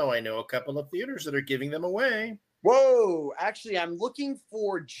 let me know. I know a couple of theaters that are giving them away." Whoa! Actually, I'm looking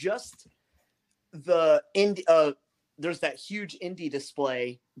for just the Indy. There's that huge Indy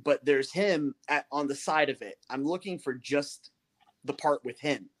display, but there's him on the side of it. I'm looking for just the part with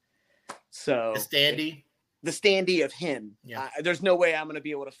him. So the standee of him. Yeah. There's no way I'm going to be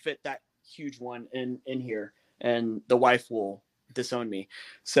able to fit that huge one in here, and the wife will disown me.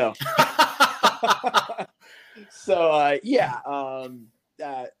 So,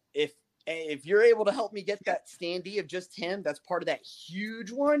 if you're able to help me get that standee of just him, that's part of that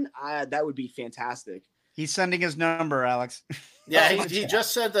huge one. That would be fantastic. He's sending his number, Alex. Yeah, he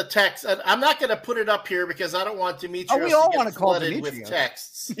just sent the text. And I'm not going to put it up here because I don't want Demetrius we all to want get to call flooded Demetrius with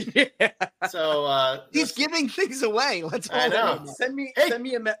texts. Yeah. So he's giving things away. Let's all know. Send me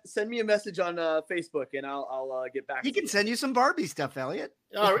a message on Facebook, and I'll get back. He can send you some Barbie stuff, Elliott.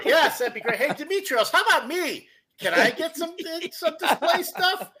 Oh yes, that'd be great. Hey, Demetrios, how about me? Can I get some display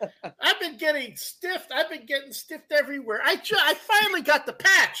stuff? I've been getting stiffed. I've been getting stiffed everywhere. I finally got the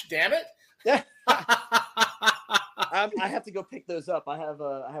patch. Damn it. I have to go pick those up. I have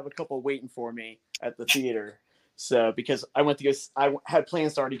a couple waiting for me at the theater. So because I had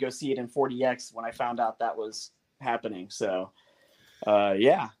plans to already go see it in 40X when I found out that was happening. So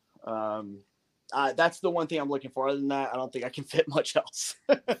that's the one thing I'm looking for. Other than that, I don't think I can fit much else.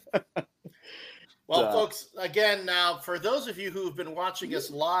 Well, folks, again, now for those of you who've been watching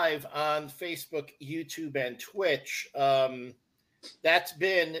us live on Facebook, YouTube, and Twitch, that's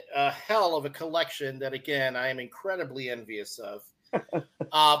been a hell of a collection that, again, I am incredibly envious of.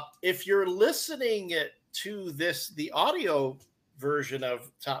 If you're listening to the audio version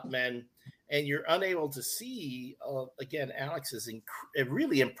of Top Men, and you're unable to see, again, Alex's a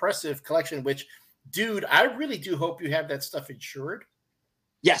really impressive collection, which, dude, I really do hope you have that stuff insured.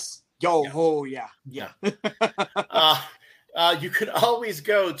 Yes. Yeah. You can always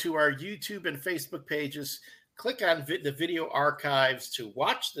go to our YouTube and Facebook pages, click on the video archives to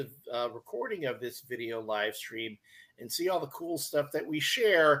watch the recording of this video live stream and see all the cool stuff that we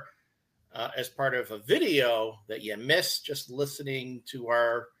share as part of a video that you miss just listening to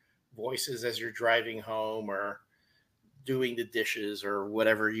our voices as you're driving home or doing the dishes or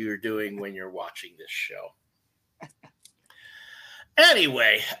whatever you're doing when you're watching this show.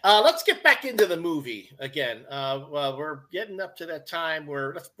 Anyway, let's get back into the movie again. Well, we're getting up to that time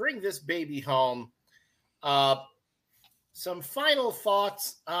where let's bring this baby home. Some final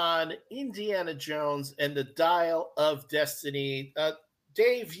thoughts on Indiana Jones and the Dial of Destiny.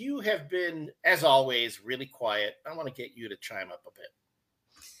 Dave, you have been, as always, really quiet. I want to get you to chime up a bit.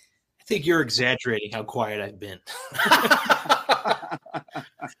 I think you're exaggerating how quiet I've been.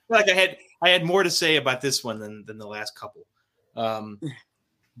 Like I had more to say about this one than the last couple.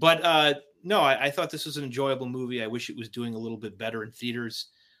 But no, I thought this was an enjoyable movie. I wish it was doing a little bit better in theaters.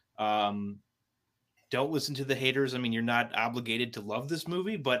 Don't listen to the haters. I mean, you're not obligated to love this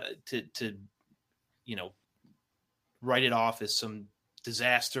movie, but to write it off as some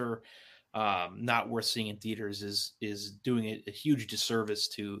disaster, not worth seeing in theaters is doing a huge disservice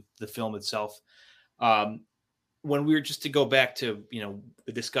to the film itself. When we were just to go back to,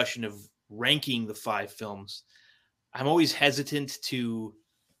 the discussion of ranking the 5 films, I'm always hesitant to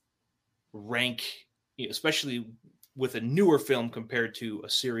rank, especially with a newer film compared to a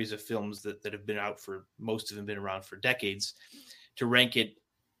series of films that have been out for, most of them been around for decades, to rank it,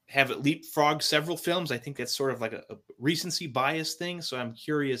 have it leapfrog several films. I think that's sort of like a recency bias thing. So I'm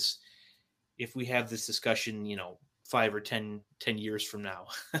curious if we have this discussion, 5 or 10 years from now,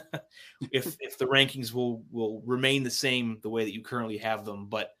 if the rankings will remain the same the way that you currently have them.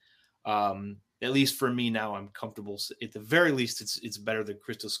 But at least for me now, I'm comfortable. At the very least, it's better than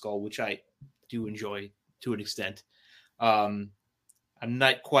Crystal Skull, which I do enjoy to an extent. I'm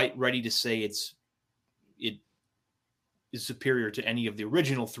not quite ready to say it is superior to any of the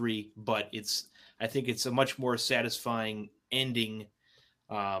original three, but I think it's a much more satisfying ending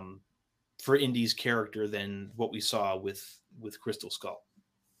for Indy's character than what we saw with Crystal Skull.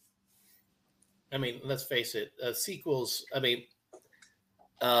 I mean, let's face it, sequels. I mean,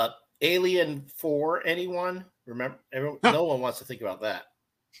 Alien 4, anyone remember? No one wants to think about that.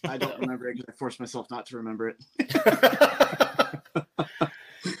 I don't remember it because I forced myself not to remember it.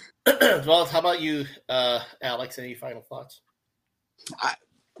 Well, how about you, Alex? Any final thoughts?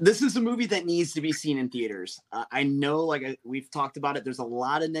 This is a movie that needs to be seen in theaters. I know, like we've talked about it, there's a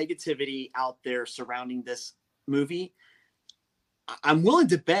lot of negativity out there surrounding this movie. I'm willing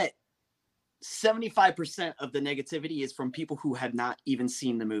to bet 75% of the negativity is from people who have not even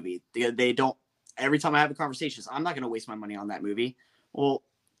seen the movie. They don't. Every time I have a conversation, I'm not going to waste my money on that movie. Well,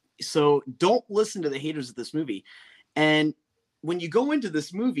 so don't listen to the haters of this movie. And when you go into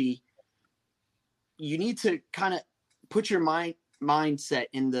this movie, you need to kind of put your mindset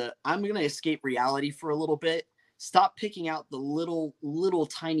in I'm going to escape reality for a little bit. Stop picking out the little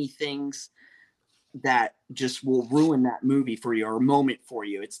tiny things that just will ruin that movie for you or a moment for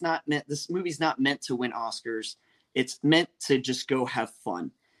you. This movie's not meant to win Oscars. It's meant to just go have fun.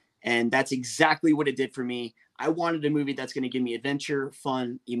 And that's exactly what it did for me. I wanted a movie that's going to give me adventure,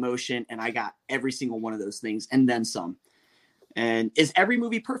 fun, emotion, and I got every single one of those things and then some. And is every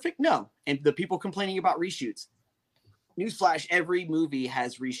movie perfect? No. And the people complaining about reshoots, newsflash, every movie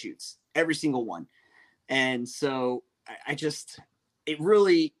has reshoots, every single one. And so it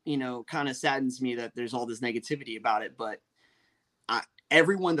really, kind of saddens me that there's all this negativity about it. But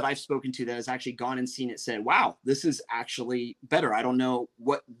everyone that I've spoken to that has actually gone and seen it said, wow, this is actually better. I don't know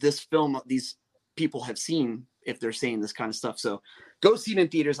what these people have seen if they're saying this kind of stuff. So go see it in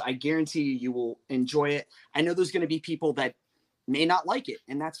theaters. I guarantee you will enjoy it. I know there's going to be people that may not like it,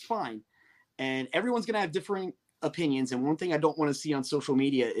 and that's fine. And everyone's going to have differing opinions. And one thing I don't want to see on social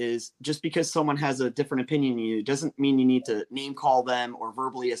media is just because someone has a different opinion than you doesn't mean you need to name call them or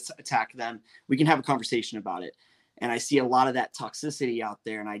verbally attack them. We can have a conversation about it. And I see a lot of that toxicity out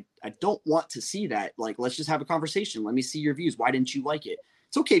there, and I don't want to see that. Like, let's just have a conversation. Let me see your views. Why didn't you like it?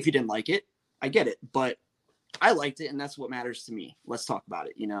 It's okay if you didn't like it. I get it, but I liked it, and that's what matters to me. Let's talk about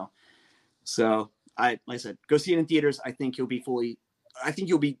it, So like I said, go see it in theaters. I think you'll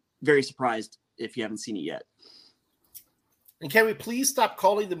be very surprised if you haven't seen it yet. And can we please stop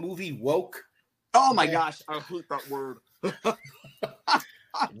calling the movie woke? Oh my gosh, I hate that word.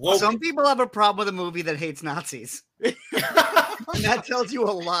 Some people have a problem with a movie that hates Nazis. And that tells you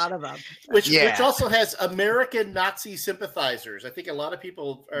a lot about which also has American Nazi sympathizers. I think a lot of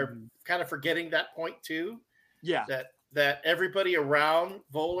people are kind of forgetting that point too. Yeah. That everybody around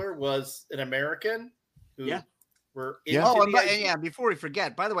Voller was an American who were before we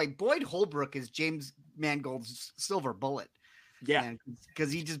forget, by the way, Boyd Holbrook is James Mangold's silver bullet. Yeah.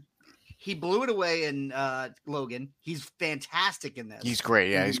 Because he blew it away in Logan. He's fantastic in this. He's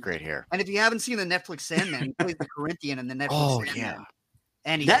great. Yeah, he's great here. And if you haven't seen the Netflix Sandman, he plays the Corinthian in the Netflix Sandman. Yeah.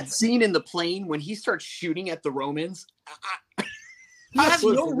 And that scene in the plane when he starts shooting at the Romans, he has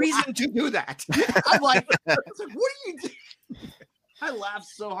no reason to do that. I'm like, what are you doing? I laughed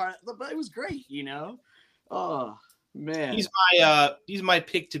so hard, but it was great, Oh man, he's my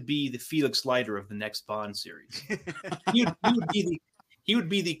pick to be the Felix Leiter of the next Bond series. He would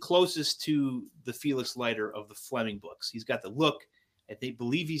be the closest to the Felix Leiter of the Fleming books. He's got the look. They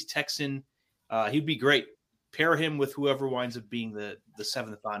believe he's Texan. He'd be great. Pair him with whoever winds up being the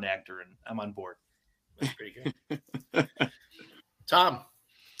seventh Bond actor, and I'm on board. That's pretty good. Tom,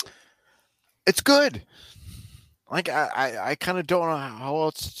 it's good. Like I kind of don't know how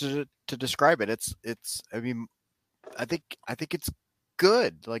else to describe it. It's. I mean, I think it's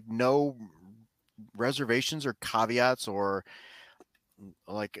good. Like no reservations or caveats or.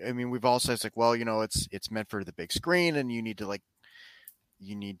 Like, I mean, we've all said it's like, well, it's meant for the big screen and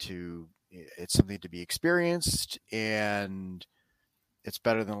it's something to be experienced and it's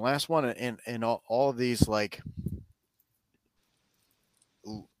better than the last one. And all of these, like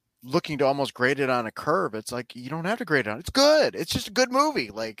looking to almost grade it on a curve. It's like, you don't have to grade it on. It's good. It's just a good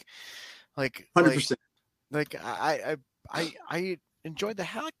movie. Like 100%. Like I enjoyed the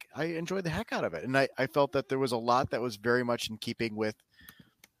heck out of it. And I felt that there was a lot that was very much in keeping with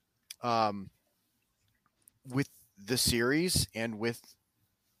the series and with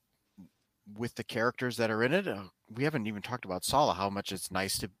the characters that are in it. We haven't even talked about Sallah, how much it's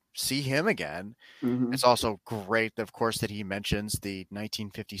nice to see him again. Mm-hmm. It's also great, of course, that he mentions the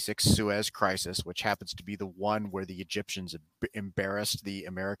 1956 Suez Crisis, which happens to be the one where the Egyptians embarrassed the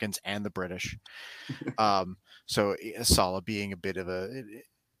Americans and the British. So Sallah being a bit of a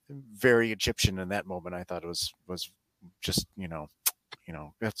very Egyptian in that moment, I thought it was just,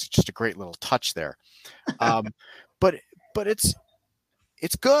 that's just a great little touch there. But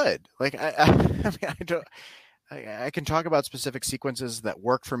it's good. Like I mean, I can talk about specific sequences that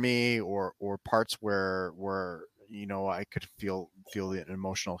work for me, or parts where I could feel an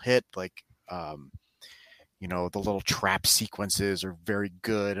emotional hit, like the little trap sequences are very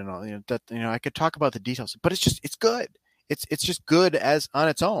good, and all that. I could talk about the details, but it's good. It's just good as on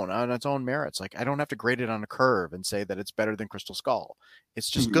its own merits. Like I don't have to grade it on a curve and say that it's better than Crystal Skull. It's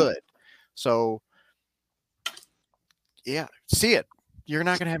just good. So yeah, see it. You're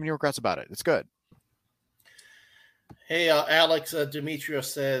not going to have any regrets about it. It's good. Hey, Alex, Demetrios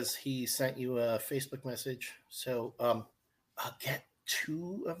says he sent you a Facebook message. So I'll get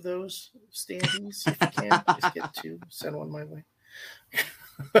 2 of those standees if you can. Just get 2. Send one my way.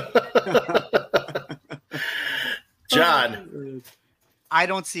 John. I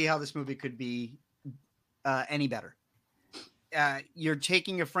don't see how this movie could be any better. You're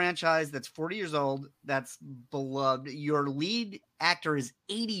taking a franchise that's 40 years old, that's beloved. Your lead actor is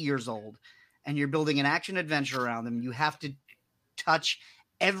 80 years old, and you're building an action adventure around them. You have to touch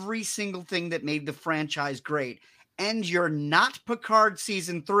every single thing that made the franchise great. And you're not Picard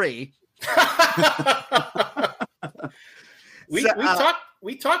season 3.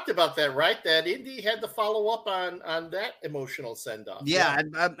 We talked about that, right? That Indy had to follow up on that emotional send off. Yeah,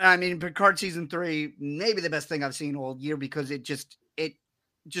 I mean, Picard season 3, maybe the best thing I've seen all year, because it just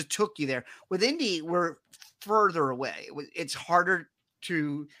took you there. With Indy, we're further away. It's harder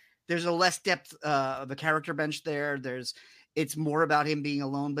to. There's a less depth of a character bench there. It's more about him being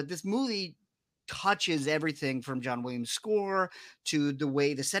alone. But this movie touches everything from John Williams' score to the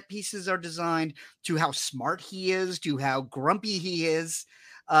way the set pieces are designed, to how smart he is, to how grumpy he is,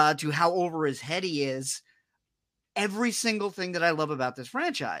 to how over his head he is. Every single thing that I love about this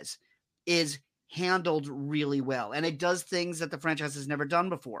franchise is handled really well. And it does things that the franchise has never done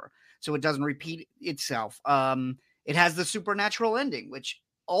before. So it doesn't repeat itself. It has the supernatural ending, which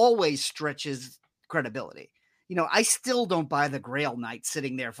always stretches credibility. I still don't buy the Grail Knight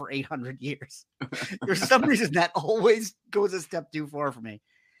sitting there for 800 years. There's some reason that always goes a step too far for me.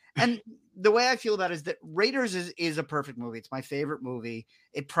 And the way I feel about it is that Raiders is a perfect movie. It's my favorite movie.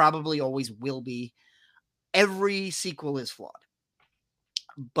 It probably always will be. Every sequel is flawed,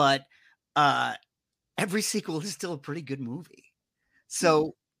 but every sequel is still a pretty good movie.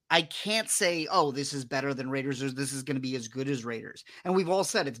 So I can't say, oh, this is better than Raiders, or this is going to be as good as Raiders. And we've all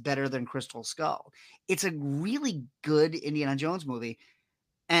said it's better than Crystal Skull. It's a really good Indiana Jones movie.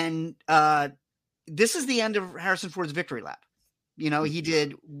 And this is the end of Harrison Ford's victory lap. He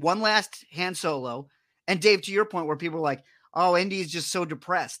did one last Han Solo. And Dave, to your point, where people are like, oh, Indy is just so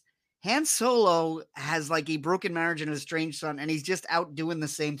depressed. Han Solo has like a broken marriage and an estranged son, and he's just out doing the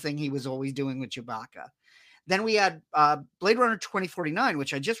same thing he was always doing with Chewbacca. Then we had Blade Runner 2049,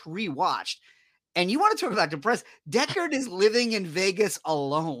 which I just rewatched. And you want to talk about depressed? Deckard is living in Vegas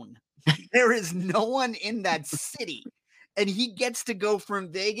alone. There is no one in that city. And he gets to go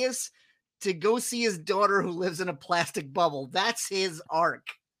from Vegas to go see his daughter who lives in a plastic bubble. That's his arc.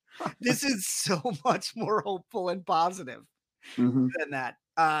 This is so much more hopeful and positive than that.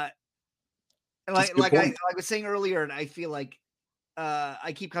 Like I was saying earlier, and I feel like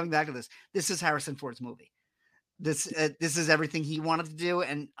I keep coming back to this. This is Harrison Ford's movie. This is everything he wanted to do,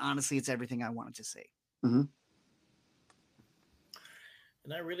 and honestly, it's everything I wanted to see. And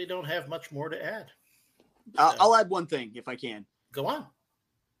I really don't have much more to add. I'll add one thing if I can. Go on.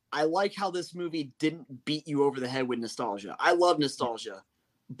 I like how this movie didn't beat you over the head with nostalgia. I love nostalgia,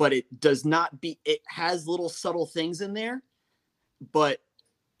 but it does not it has little subtle things in there, but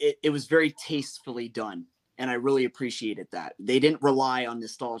it was very tastefully done. And I really appreciated that. They didn't rely on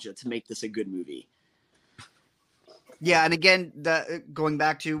nostalgia to make this a good movie. Yeah, and again, going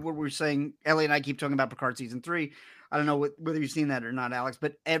back to what we were saying, Elliott and I keep talking about Picard season 3. I don't know whether you've seen that or not, Alex,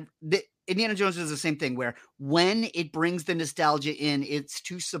 but Indiana Jones is the same thing, where when it brings the nostalgia in, it's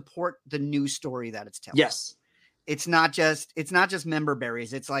to support the new story that it's telling. Yes. It's not just member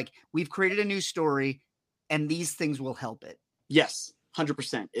berries. It's like, we've created a new story and these things will help it. Yes,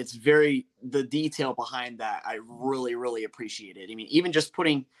 100%. It's the detail behind that, I really, really appreciate it. I mean, even just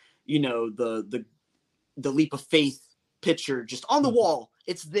putting, the leap of faith picture just on the wall,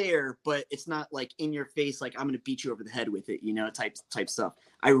 it's there, but it's not like in your face, like I'm going to beat you over the head with it, type stuff.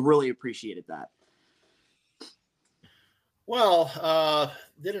 I really appreciated that. Well,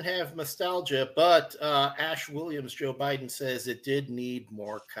 didn't have nostalgia, but Ash Williams, Joe Biden says it did need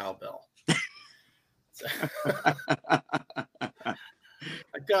more cowbell.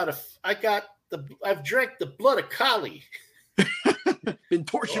 I've drank the blood of Kali. Been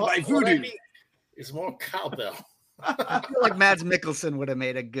tortured by voodoo. Is more cowbell. I feel like Mads Mikkelsen would have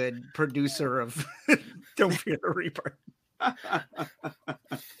made a good producer of Don't Fear the Reaper. All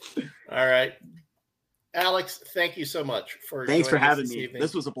right. Alex, thank you so much for Thanks for joining us having this me. evening.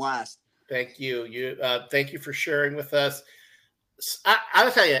 This was a blast. Thank you. Thank you for sharing with us.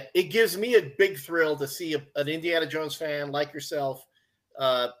 I'll tell you, it gives me a big thrill to see an Indiana Jones fan like yourself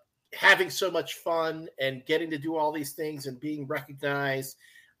having so much fun and getting to do all these things and being recognized.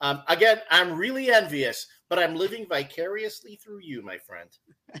 Again, I'm really envious, but I'm living vicariously through you, my friend.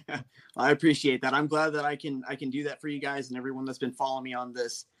 I appreciate that. I'm glad that I can do that for you guys and everyone that's been following me on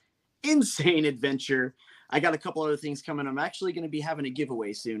this insane adventure. I got a couple other things coming. I'm actually going to be having a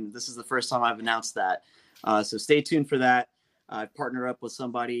giveaway soon. This is the first time I've announced that. So stay tuned for that. I partner up with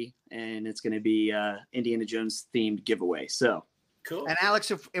somebody, and it's going to be Indiana Jones themed giveaway. So cool. And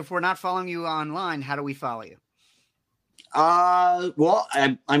Alex, if we're not following you online, how do we follow you? Well,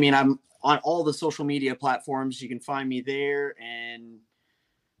 I mean, I'm on all the social media platforms. You can find me there, and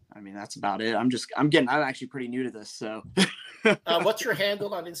I mean, that's about it. I'm actually pretty new to this. So what's your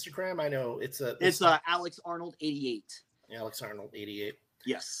handle on Instagram? I know it's Alex Arnold 88. Alex Arnold 88.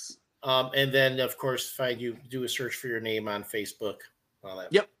 Yes. And then of course, do a search for your name on Facebook.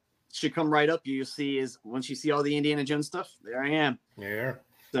 Yep. Should come right up. You'll see once you see all the Indiana Jones stuff, there I am. Yeah.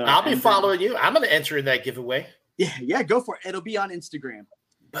 So, I'll be following you. I'm going to enter in that giveaway. Yeah, go for it. It'll be on Instagram.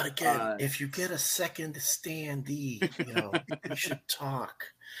 But again, if you get a second standee, you should talk.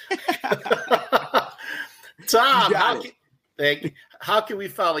 Tom, how can we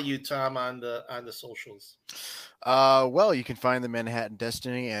follow you, Tom, on the socials? Well, you can find the Manhattan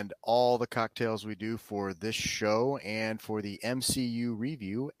Destiny and all the cocktails we do for this show and for the MCU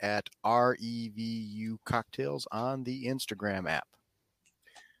review at REVU Cocktails on the Instagram app.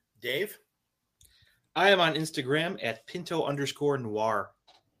 Dave? I am on Instagram at Pinto_noir.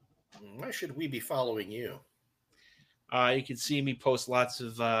 Why should we be following you? You can see me post lots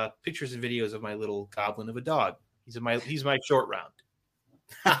of pictures and videos of my little goblin of a dog. He's my short round.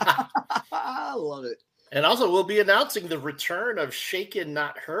 I love it. And also, we'll be announcing the return of Shaken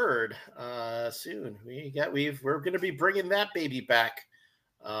Not Heard soon. We're going to be bringing that baby back.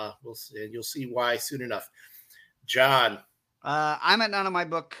 We'll see, and you'll see why soon enough. John, I'm at None of My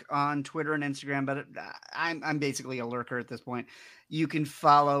Book on Twitter and Instagram, but I'm basically a lurker at this point. You can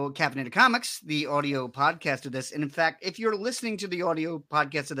follow Caffeinated Comics, the audio podcast of this. And in fact, if you're listening to the audio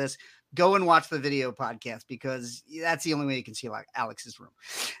podcast of this, go and watch the video podcast because that's the only way you can see Alex's room.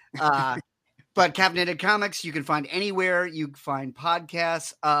 But Caffeinated Comics, you can find anywhere. You can find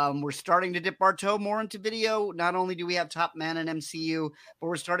podcasts. We're starting to dip our toe more into video. Not only do we have Top Man and MCU, but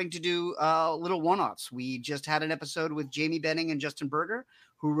we're starting to do little one-offs. We just had an episode with Jamie Benning and Justin Berger,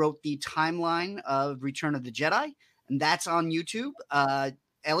 who wrote the timeline of Return of the Jedi, and that's on YouTube.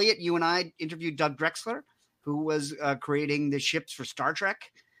 Elliott, you and I interviewed Doug Drexler, who was creating the ships for Star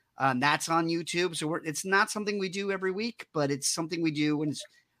Trek. That's on YouTube. So it's not something we do every week, but it's something we do when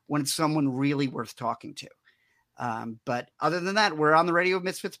it's someone really worth talking to. But other than that, we're on the Radio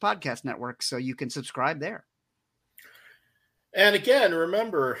Misfits Podcast Network, so you can subscribe there. And again,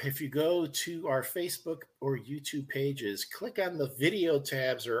 remember, if you go to our Facebook or YouTube pages, click on the video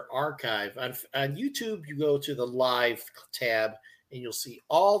tabs or archive. On YouTube, you go to the live tab, and you'll see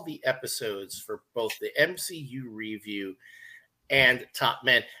all the episodes for both the MCU review and Top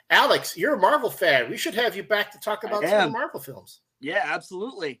Men. Alex, you're a Marvel fan. We should have you back to talk about some of the Marvel films. Yeah,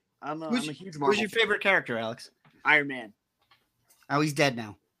 absolutely. I'm a huge Marvel. Who's your favorite character, Alex? Iron Man. Oh, he's dead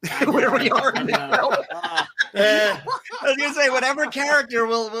now. Whatever you are. I was gonna say whatever character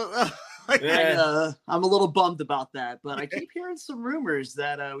will. I'm a little bummed about that, but I keep hearing some rumors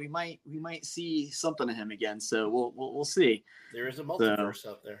that we might see something of him again. So we'll see. There is a multiverse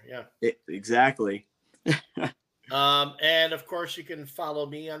out there. Yeah, exactly. And of course, you can follow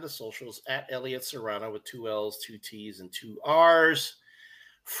me on the socials at Elliott Serrano with 2 L's, 2 T's, and 2 R's.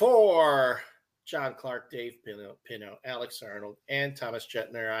 For John Clark, Dave Pino, Alex Arnold, and Thomas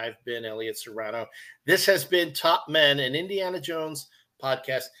Jetner, I've been Elliott Serrano. This has been Top Men, an Indiana Jones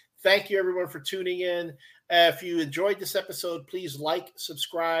podcast. Thank you, everyone, for tuning in. If you enjoyed this episode, please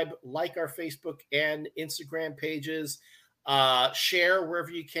subscribe, like our Facebook and Instagram pages. Share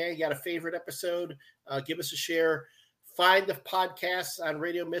wherever you can. You got a favorite episode, give us a share. Find the podcasts on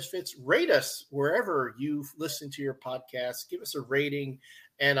Radio Misfits. Rate us wherever you listen to your podcasts. Give us a rating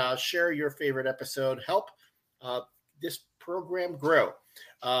and share your favorite episode. Help this program grow.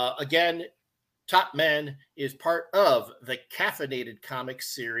 Again, Top Men is part of the Caffeinated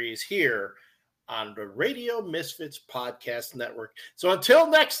Comics series here on the Radio Misfits Podcast Network. So until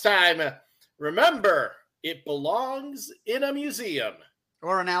next time, remember, it belongs in a museum.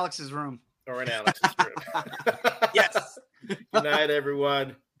 Or in Alex's room. or in Alex's room. Yes. Good night,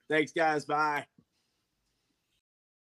 everyone. Thanks, guys. Bye.